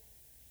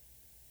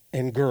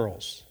 and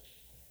girls.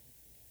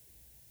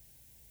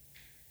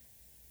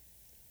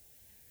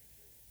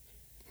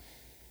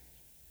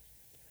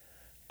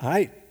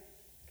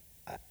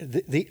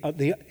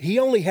 He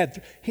only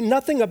had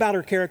nothing about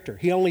her character.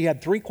 He only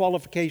had 3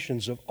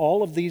 qualifications of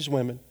all of these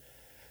women: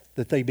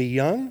 that they be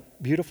young,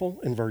 beautiful,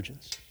 and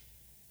virgins.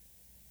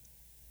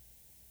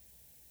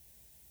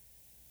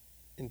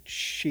 And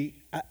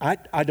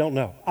I don't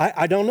know.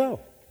 I don't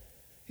know.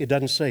 It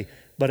doesn't say.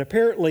 But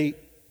apparently,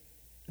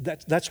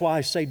 that's why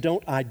I say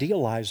don't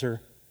idealize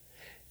her.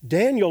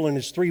 Daniel and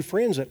his 3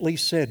 friends at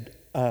least said,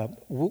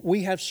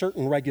 we have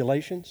certain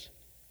regulations.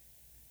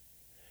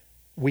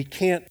 We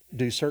can't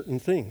do certain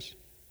things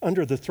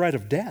under the threat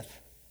of death.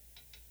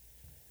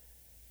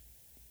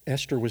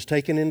 Esther was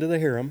taken into the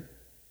harem,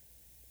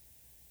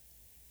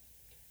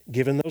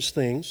 given those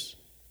things,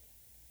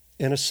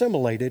 and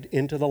assimilated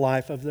into the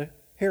life of the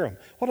harem.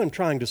 What I'm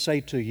trying to say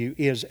to you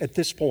is at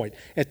this point,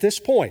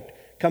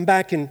 come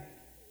back in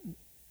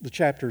the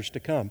chapters to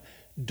come,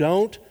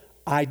 don't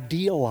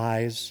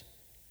idealize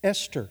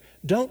Esther.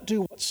 Don't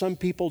do what some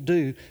people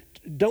do.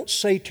 Don't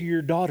say to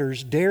your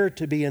daughters, dare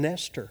to be an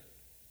Esther.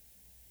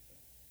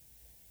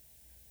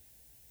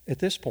 At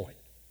this point.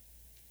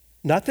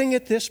 Nothing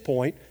at this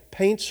point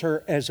paints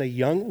her as a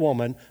young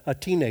woman, a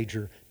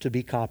teenager, to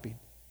be copied.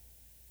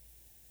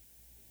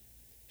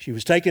 She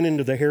was taken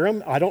into the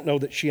harem. I don't know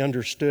that she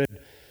understood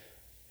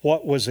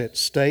what was at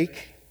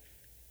stake.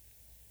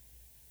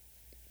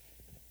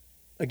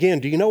 Again,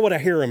 do you know what a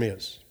harem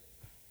is?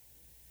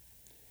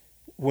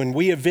 When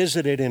we have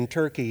visited in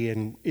Turkey,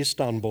 in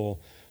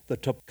Istanbul, the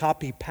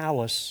Topkapi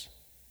Palace,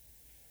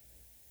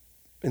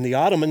 and the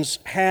Ottomans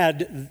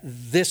had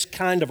this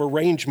kind of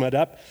arrangement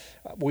up.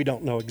 We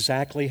don't know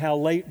exactly how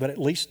late, but at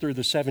least through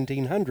the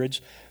 1700s,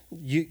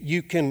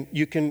 you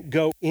can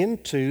go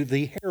into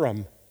the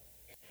harem.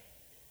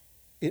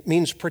 It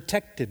means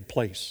protected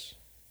place,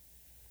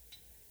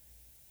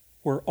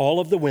 where all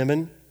of the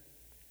women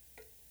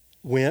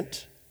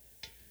went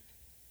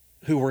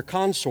who were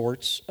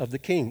consorts of the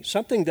king.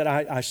 Something that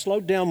I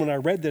slowed down when I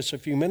read this a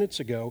few minutes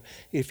ago.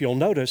 If you'll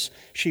notice,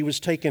 she was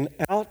taken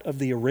out of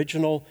the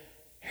original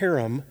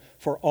harem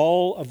for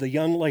all of the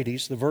young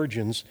ladies, the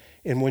virgins,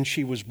 and when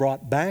she was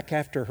brought back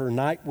after her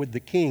night with the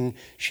king,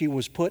 she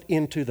was put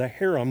into the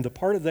harem, the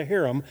part of the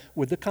harem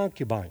with the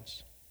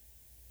concubines.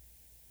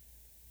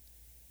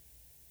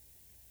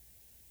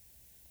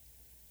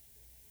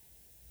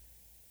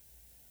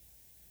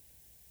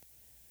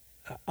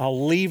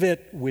 I'll leave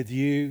it with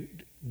you.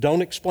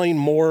 Don't explain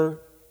more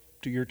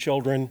to your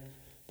children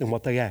than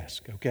what they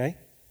ask, okay?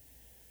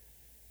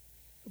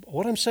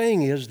 What I'm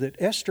saying is that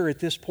Esther at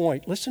this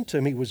point, listen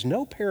to me, was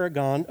no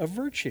paragon of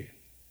virtue.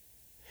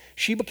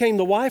 She became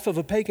the wife of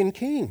a pagan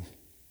king.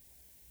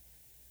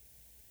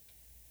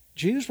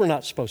 Jews were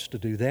not supposed to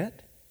do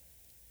that.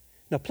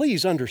 Now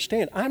please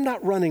understand, I'm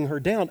not running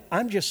her down.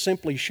 I'm just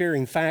simply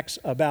sharing facts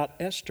about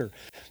Esther.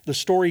 The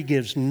story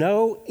gives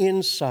no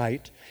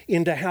insight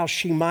into how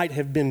she might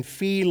have been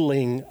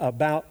feeling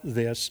about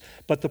this,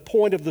 but the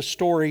point of the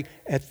story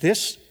at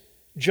this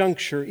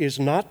juncture is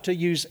not to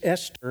use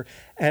Esther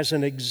as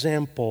an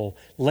example.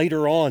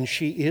 Later on,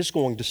 she is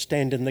going to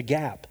stand in the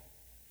gap.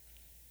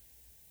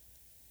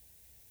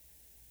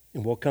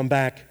 And we'll come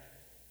back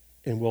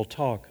and we'll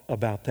talk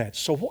about that.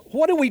 So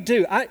what do we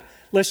do?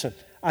 Listen,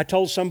 I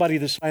told somebody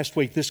this last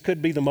week, this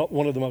could be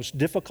one of the most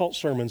difficult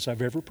sermons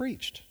I've ever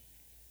preached.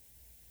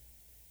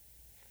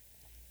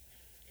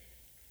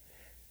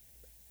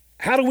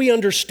 How do we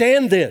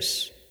understand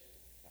this?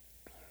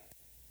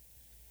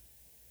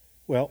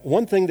 Well,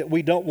 one thing that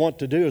we don't want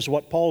to do is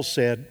what Paul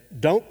said,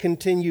 don't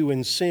continue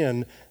in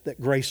sin that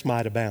grace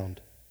might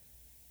abound.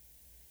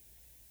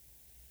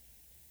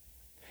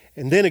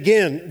 And then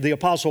again, the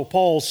Apostle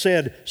Paul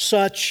said,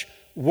 such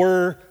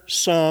were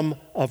some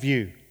of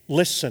you.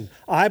 Listen,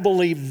 I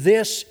believe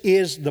this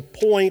is the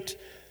point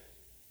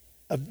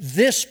of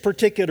this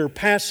particular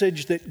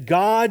passage, that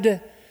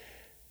God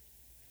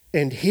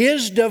and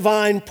His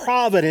divine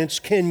providence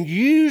can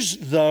use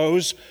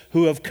those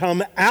who have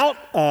come out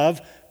of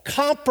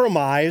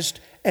compromised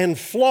and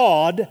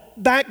flawed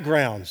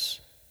backgrounds.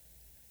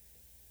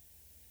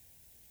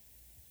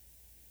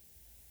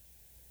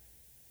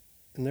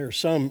 And there are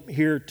some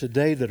here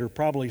today that are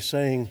probably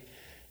saying,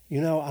 you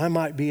know, I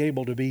might be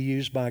able to be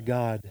used by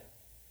God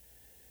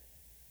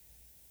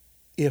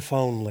if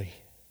only.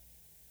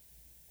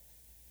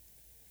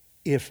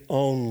 If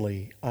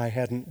only I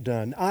hadn't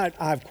done.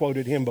 I've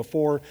quoted him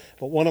before,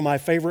 but one of my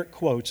favorite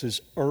quotes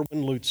is Erwin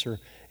Lutzer,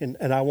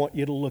 and I want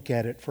you to look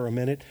at it for a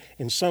minute.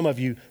 And some of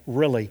you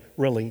really,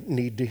 really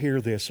need to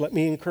hear this. Let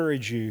me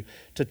encourage you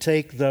to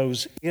take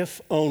those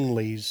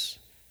if-onlys.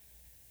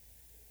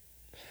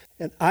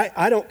 And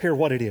I don't care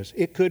what it is.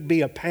 It could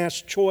be a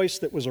past choice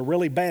that was a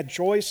really bad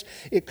choice.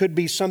 It could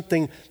be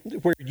something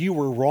where you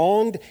were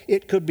wronged.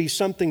 It could be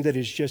something that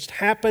has just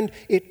happened.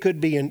 It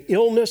could be an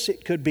illness.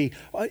 It could be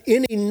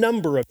any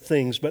number of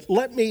things. But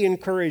let me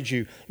encourage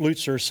you,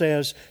 Lutzer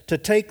says, to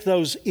take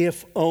those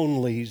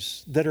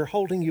if-onlys that are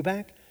holding you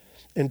back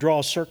and draw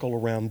a circle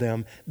around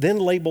them. Then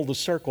label the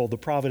circle the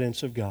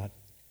providence of God.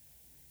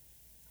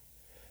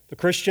 The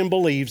Christian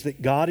believes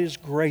that God is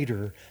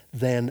greater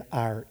than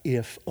our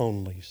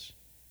if-onlys.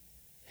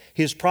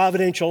 His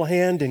providential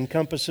hand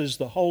encompasses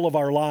the whole of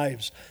our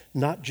lives,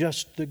 not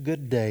just the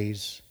good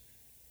days,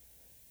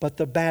 but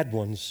the bad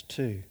ones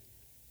too.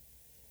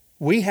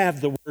 We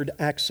have the word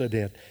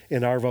accident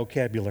in our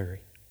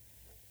vocabulary.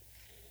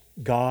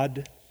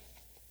 God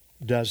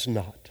does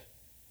not.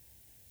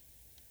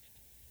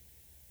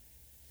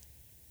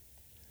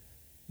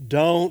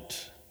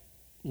 Don't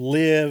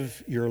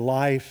live your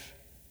life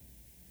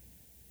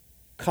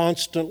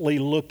constantly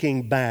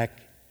looking back,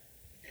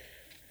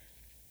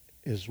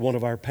 as one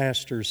of our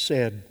pastors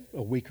said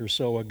a week or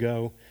so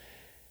ago,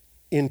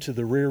 into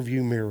the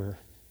rearview mirror.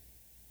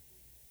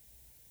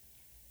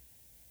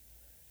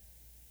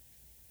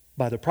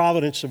 By the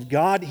providence of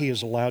God, He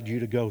has allowed you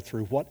to go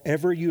through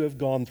whatever you have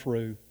gone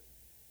through.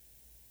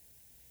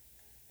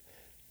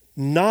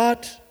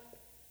 Not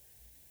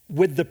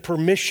with the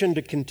permission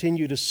to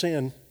continue to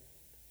sin,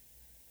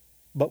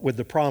 but with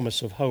the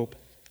promise of hope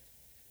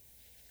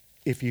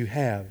if you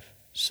have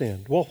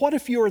sinned. Well, what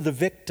if you're the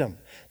victim?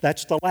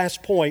 That's the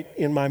last point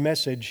in my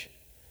message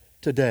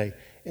today.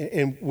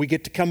 And we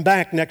get to come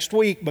back next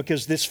week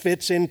because this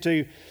fits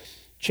into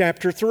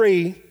chapter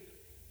 3,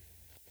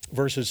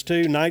 verses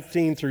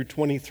 19 through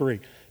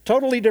 23.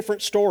 Totally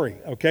different story,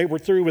 okay? We're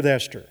through with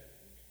Esther.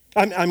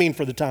 I mean,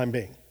 for the time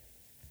being.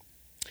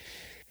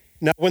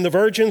 Now, when the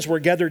virgins were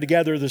gathered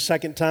together the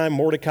second time,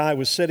 Mordecai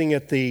was sitting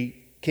at the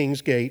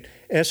king's gate.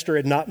 Esther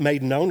had not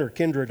made known her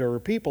kindred or her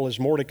people as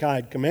Mordecai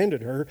had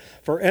commanded her,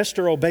 for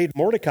Esther obeyed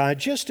Mordecai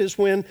just as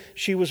when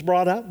she was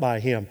brought up by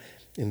him.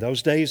 In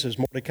those days, as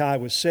Mordecai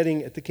was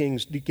sitting at the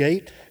king's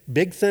gate,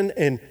 Bigthan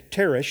and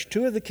Teresh,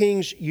 two of the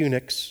king's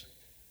eunuchs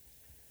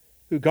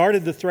who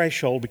guarded the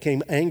threshold,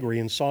 became angry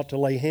and sought to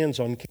lay hands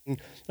on King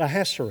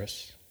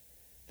Ahasuerus.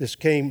 This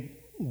came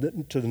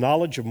to the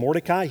knowledge of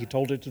Mordecai. He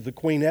told it to the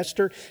Queen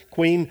Esther.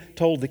 Queen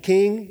told the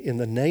king in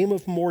the name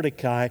of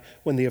Mordecai.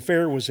 When the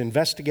affair was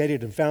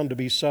investigated and found to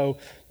be so,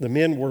 the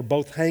men were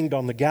both hanged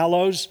on the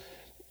gallows.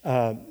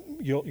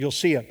 You'll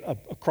see a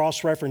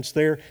cross-reference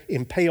there,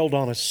 impaled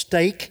on a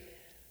stake.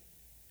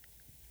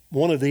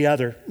 One or the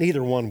other,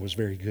 neither one was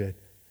very good.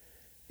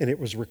 And it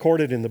was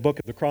recorded in the book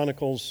of the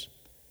Chronicles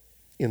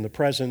in the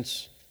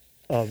presence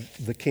of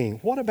the king.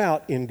 What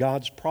about in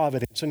God's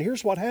providence? And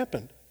here's what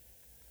happened.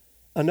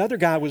 Another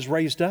guy was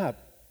raised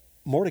up.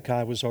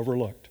 Mordecai was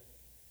overlooked.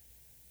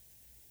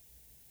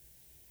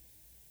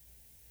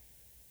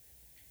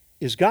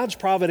 Is God's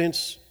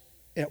providence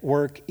at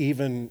work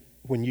even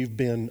when you've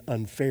been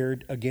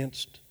unfared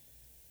against?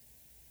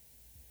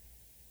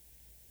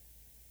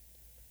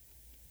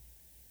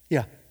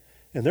 Yeah.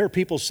 And there are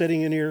people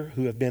sitting in here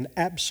who have been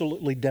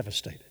absolutely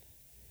devastated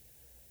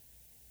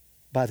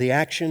by the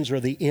actions or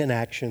the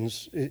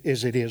inactions,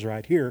 as it is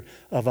right here,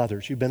 of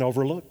others. You've been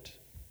overlooked.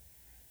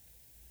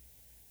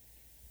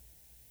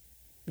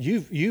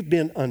 You've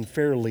been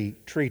unfairly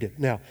treated.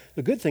 Now,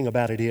 the good thing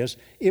about it is,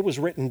 it was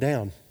written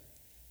down.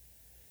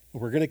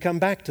 We're going to come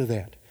back to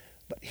that.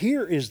 But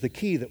here is the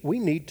key that we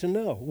need to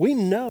know. We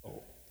know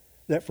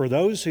that for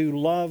those who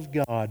love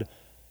God,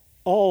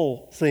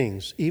 all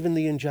things, even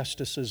the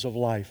injustices of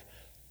life,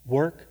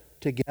 work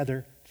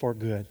together for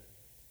good.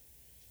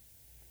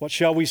 What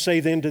shall we say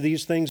then to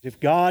these things? If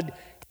God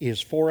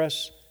is for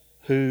us,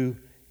 who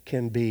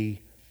can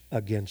be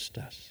against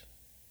us?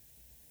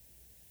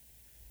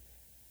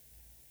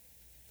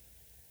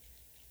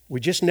 We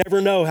just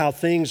never know how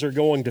things are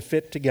going to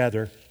fit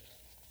together,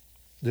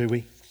 do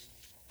we?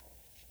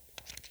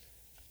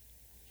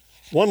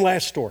 One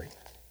last story.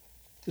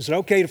 Is it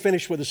okay to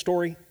finish with a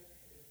story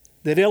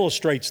that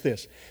illustrates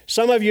this?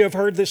 Some of you have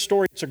heard this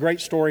story. It's a great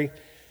story.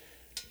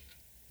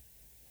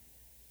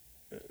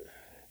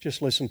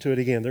 Just listen to it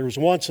again. There was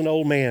once an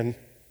old man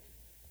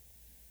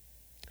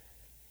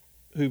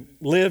who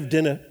lived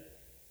in a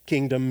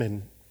kingdom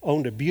and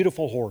owned a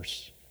beautiful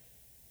horse.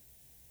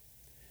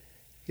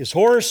 His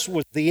horse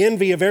was the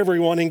envy of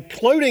everyone,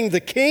 including the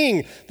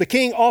king. The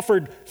king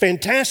offered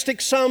fantastic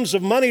sums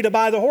of money to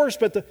buy the horse,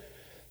 but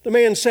the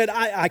man said,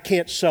 I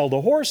can't sell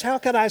the horse. How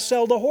could I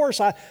sell the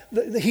horse?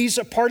 He's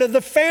a part of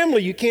the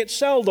family. You can't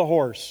sell the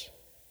horse.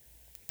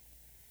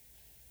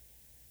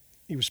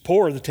 He was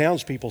poor. The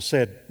townspeople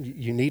said,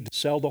 you need to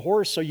sell the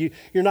horse so you're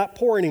not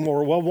poor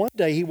anymore. Well, one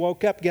day he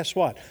woke up. Guess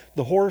what?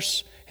 The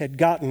horse had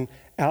gotten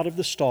out of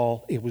the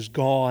stall. It was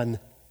gone.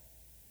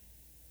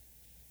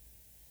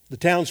 The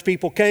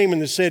townspeople came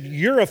and they said,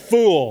 you're a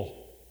fool.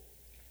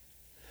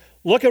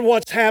 Look at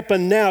what's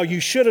happened now. You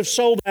should have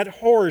sold that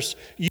horse.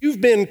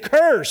 You've been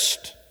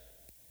cursed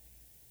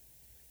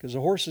because the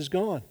horse is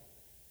gone.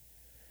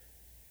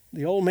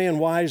 The old man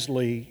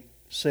wisely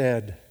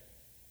said,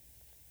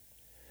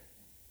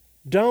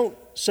 don't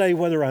say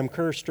whether I'm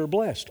cursed or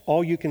blessed.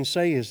 All you can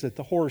say is that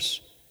the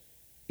horse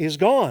is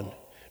gone.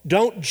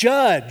 Don't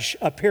judge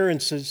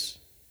appearances.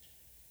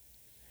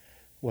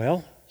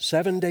 Well,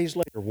 7 days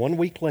later, 1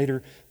 week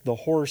later, the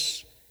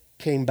horse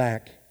came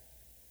back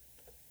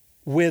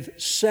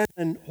with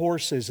 7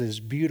 horses as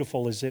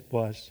beautiful as it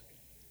was.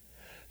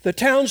 The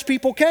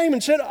townspeople came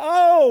and said,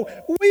 oh,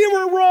 we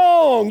were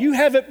wrong. You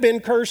haven't been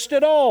cursed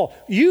at all.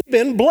 You've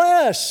been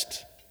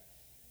blessed.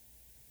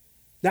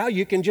 Now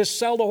you can just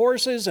sell the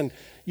horses and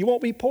you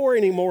won't be poor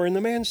anymore. And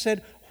the man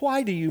said,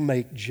 why do you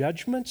make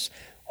judgments?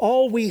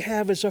 All we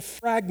have is a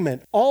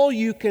fragment. All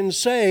you can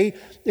say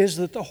is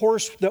that the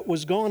horse that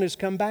was gone has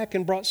come back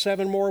and brought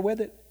 7 more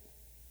with it.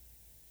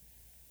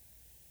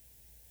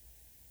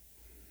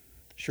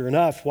 Sure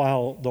enough,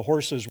 while the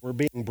horses were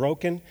being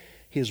broken,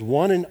 his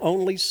one and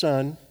only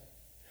son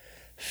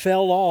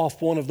fell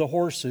off one of the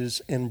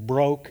horses and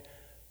broke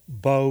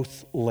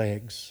both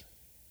legs.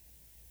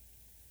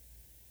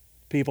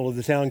 People of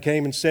the town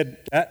came and said,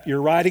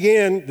 "You're right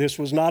again. This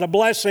was not a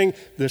blessing.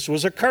 This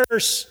was a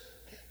curse.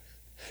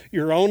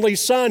 Your only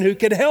son who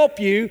could help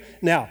you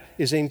now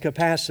is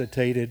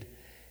incapacitated."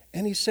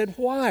 And he said,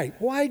 "Why?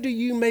 Why do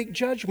you make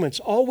judgments?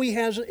 All we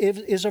have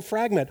is a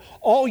fragment.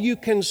 All you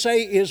can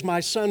say is, my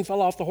son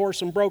fell off the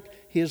horse and broke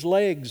his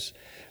legs."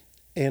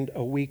 And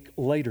a week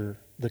later,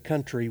 the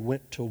country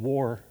went to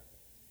war.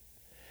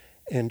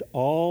 And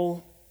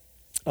all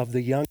of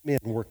the young men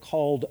were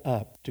called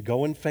up to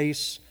go and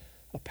face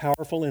a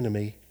powerful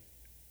enemy,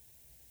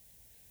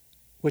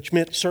 which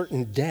meant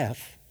certain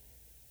death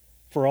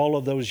for all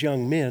of those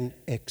young men,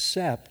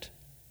 except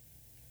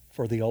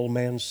for the old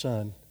man's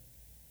son,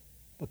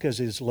 because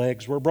his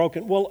legs were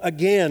broken. Well,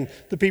 again,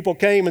 the people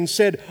came and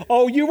said,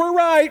 "Oh, you were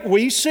right,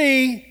 we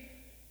see."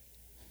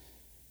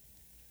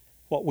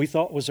 What we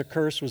thought was a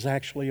curse was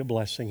actually a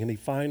blessing. And he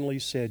finally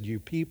said, "You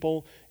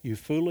people, you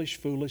foolish,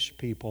 foolish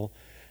people,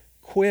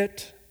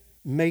 quit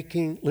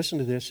making," listen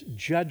to this,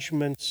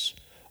 "judgments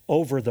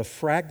over the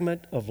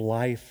fragment of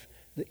life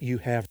that you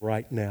have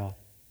right now.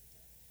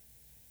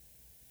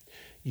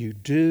 You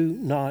do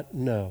not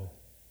know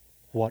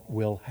what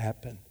will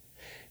happen."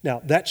 Now,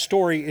 that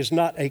story is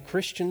not a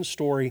Christian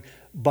story,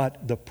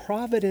 but the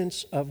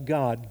providence of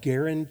God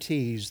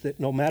guarantees that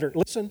no matter,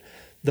 listen,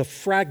 the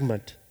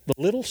fragment, the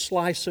little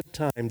slice of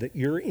time that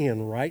you're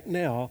in right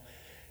now,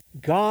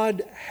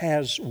 God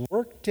has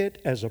worked it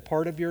as a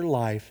part of your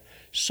life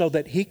so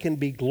that He can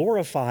be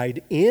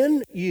glorified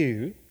in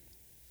you,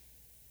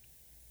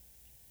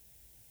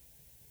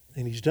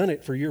 and He's done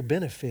it for your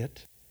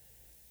benefit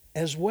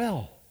as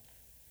well.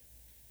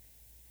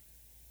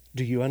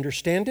 Do you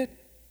understand it?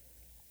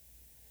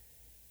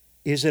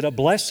 Is it a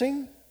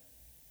blessing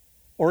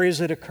or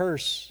is it a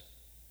curse?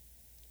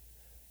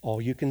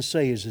 All you can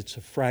say is it's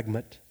a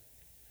fragment.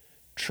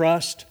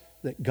 Trust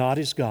that God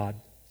is God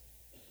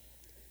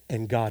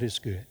and God is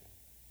good.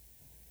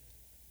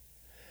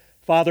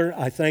 Father,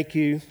 I thank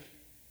You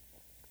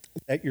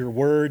that Your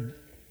Word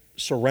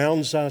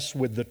surrounds us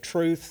with the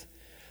truth.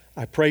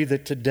 I pray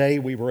that today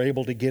we were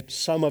able to get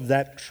some of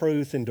that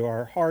truth into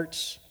our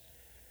hearts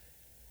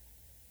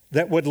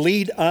that would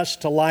lead us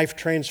to life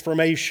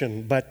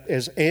transformation. But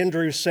as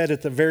Andrew said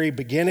at the very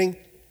beginning,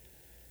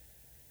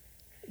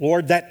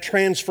 Lord, that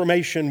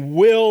transformation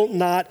will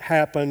not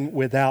happen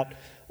without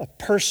a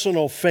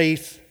personal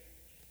faith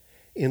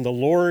in the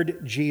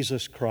Lord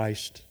Jesus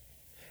Christ.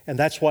 And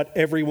that's what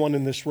everyone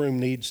in this room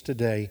needs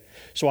today.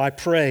 So I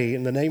pray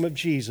in the name of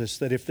Jesus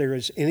that if there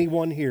is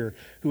anyone here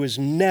who has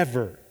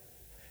never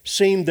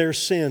seen their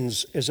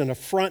sins as an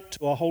affront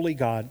to a holy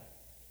God,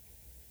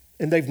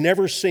 and they've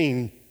never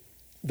seen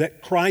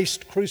that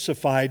Christ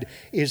crucified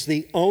is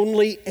the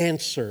only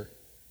answer,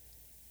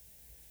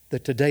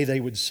 that today they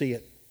would see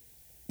it.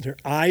 Their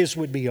eyes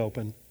would be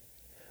open,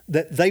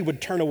 that they would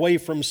turn away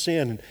from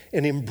sin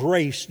and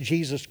embrace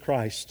Jesus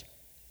Christ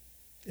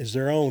as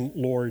their own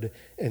Lord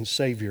and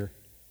Savior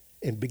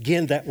and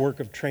begin that work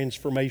of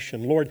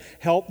transformation. Lord,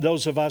 help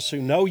those of us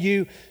who know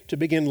You to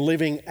begin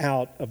living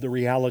out of the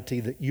reality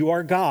that You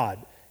are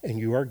God and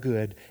You are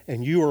good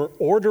and You are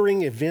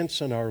ordering events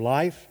in our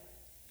life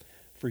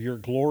for Your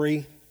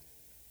glory,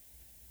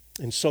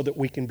 and so that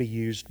we can be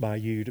used by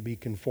You to be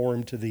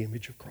conformed to the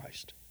image of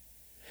Christ.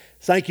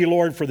 Thank You,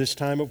 Lord, for this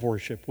time of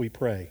worship, we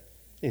pray.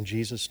 In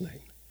Jesus'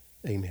 name,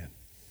 amen.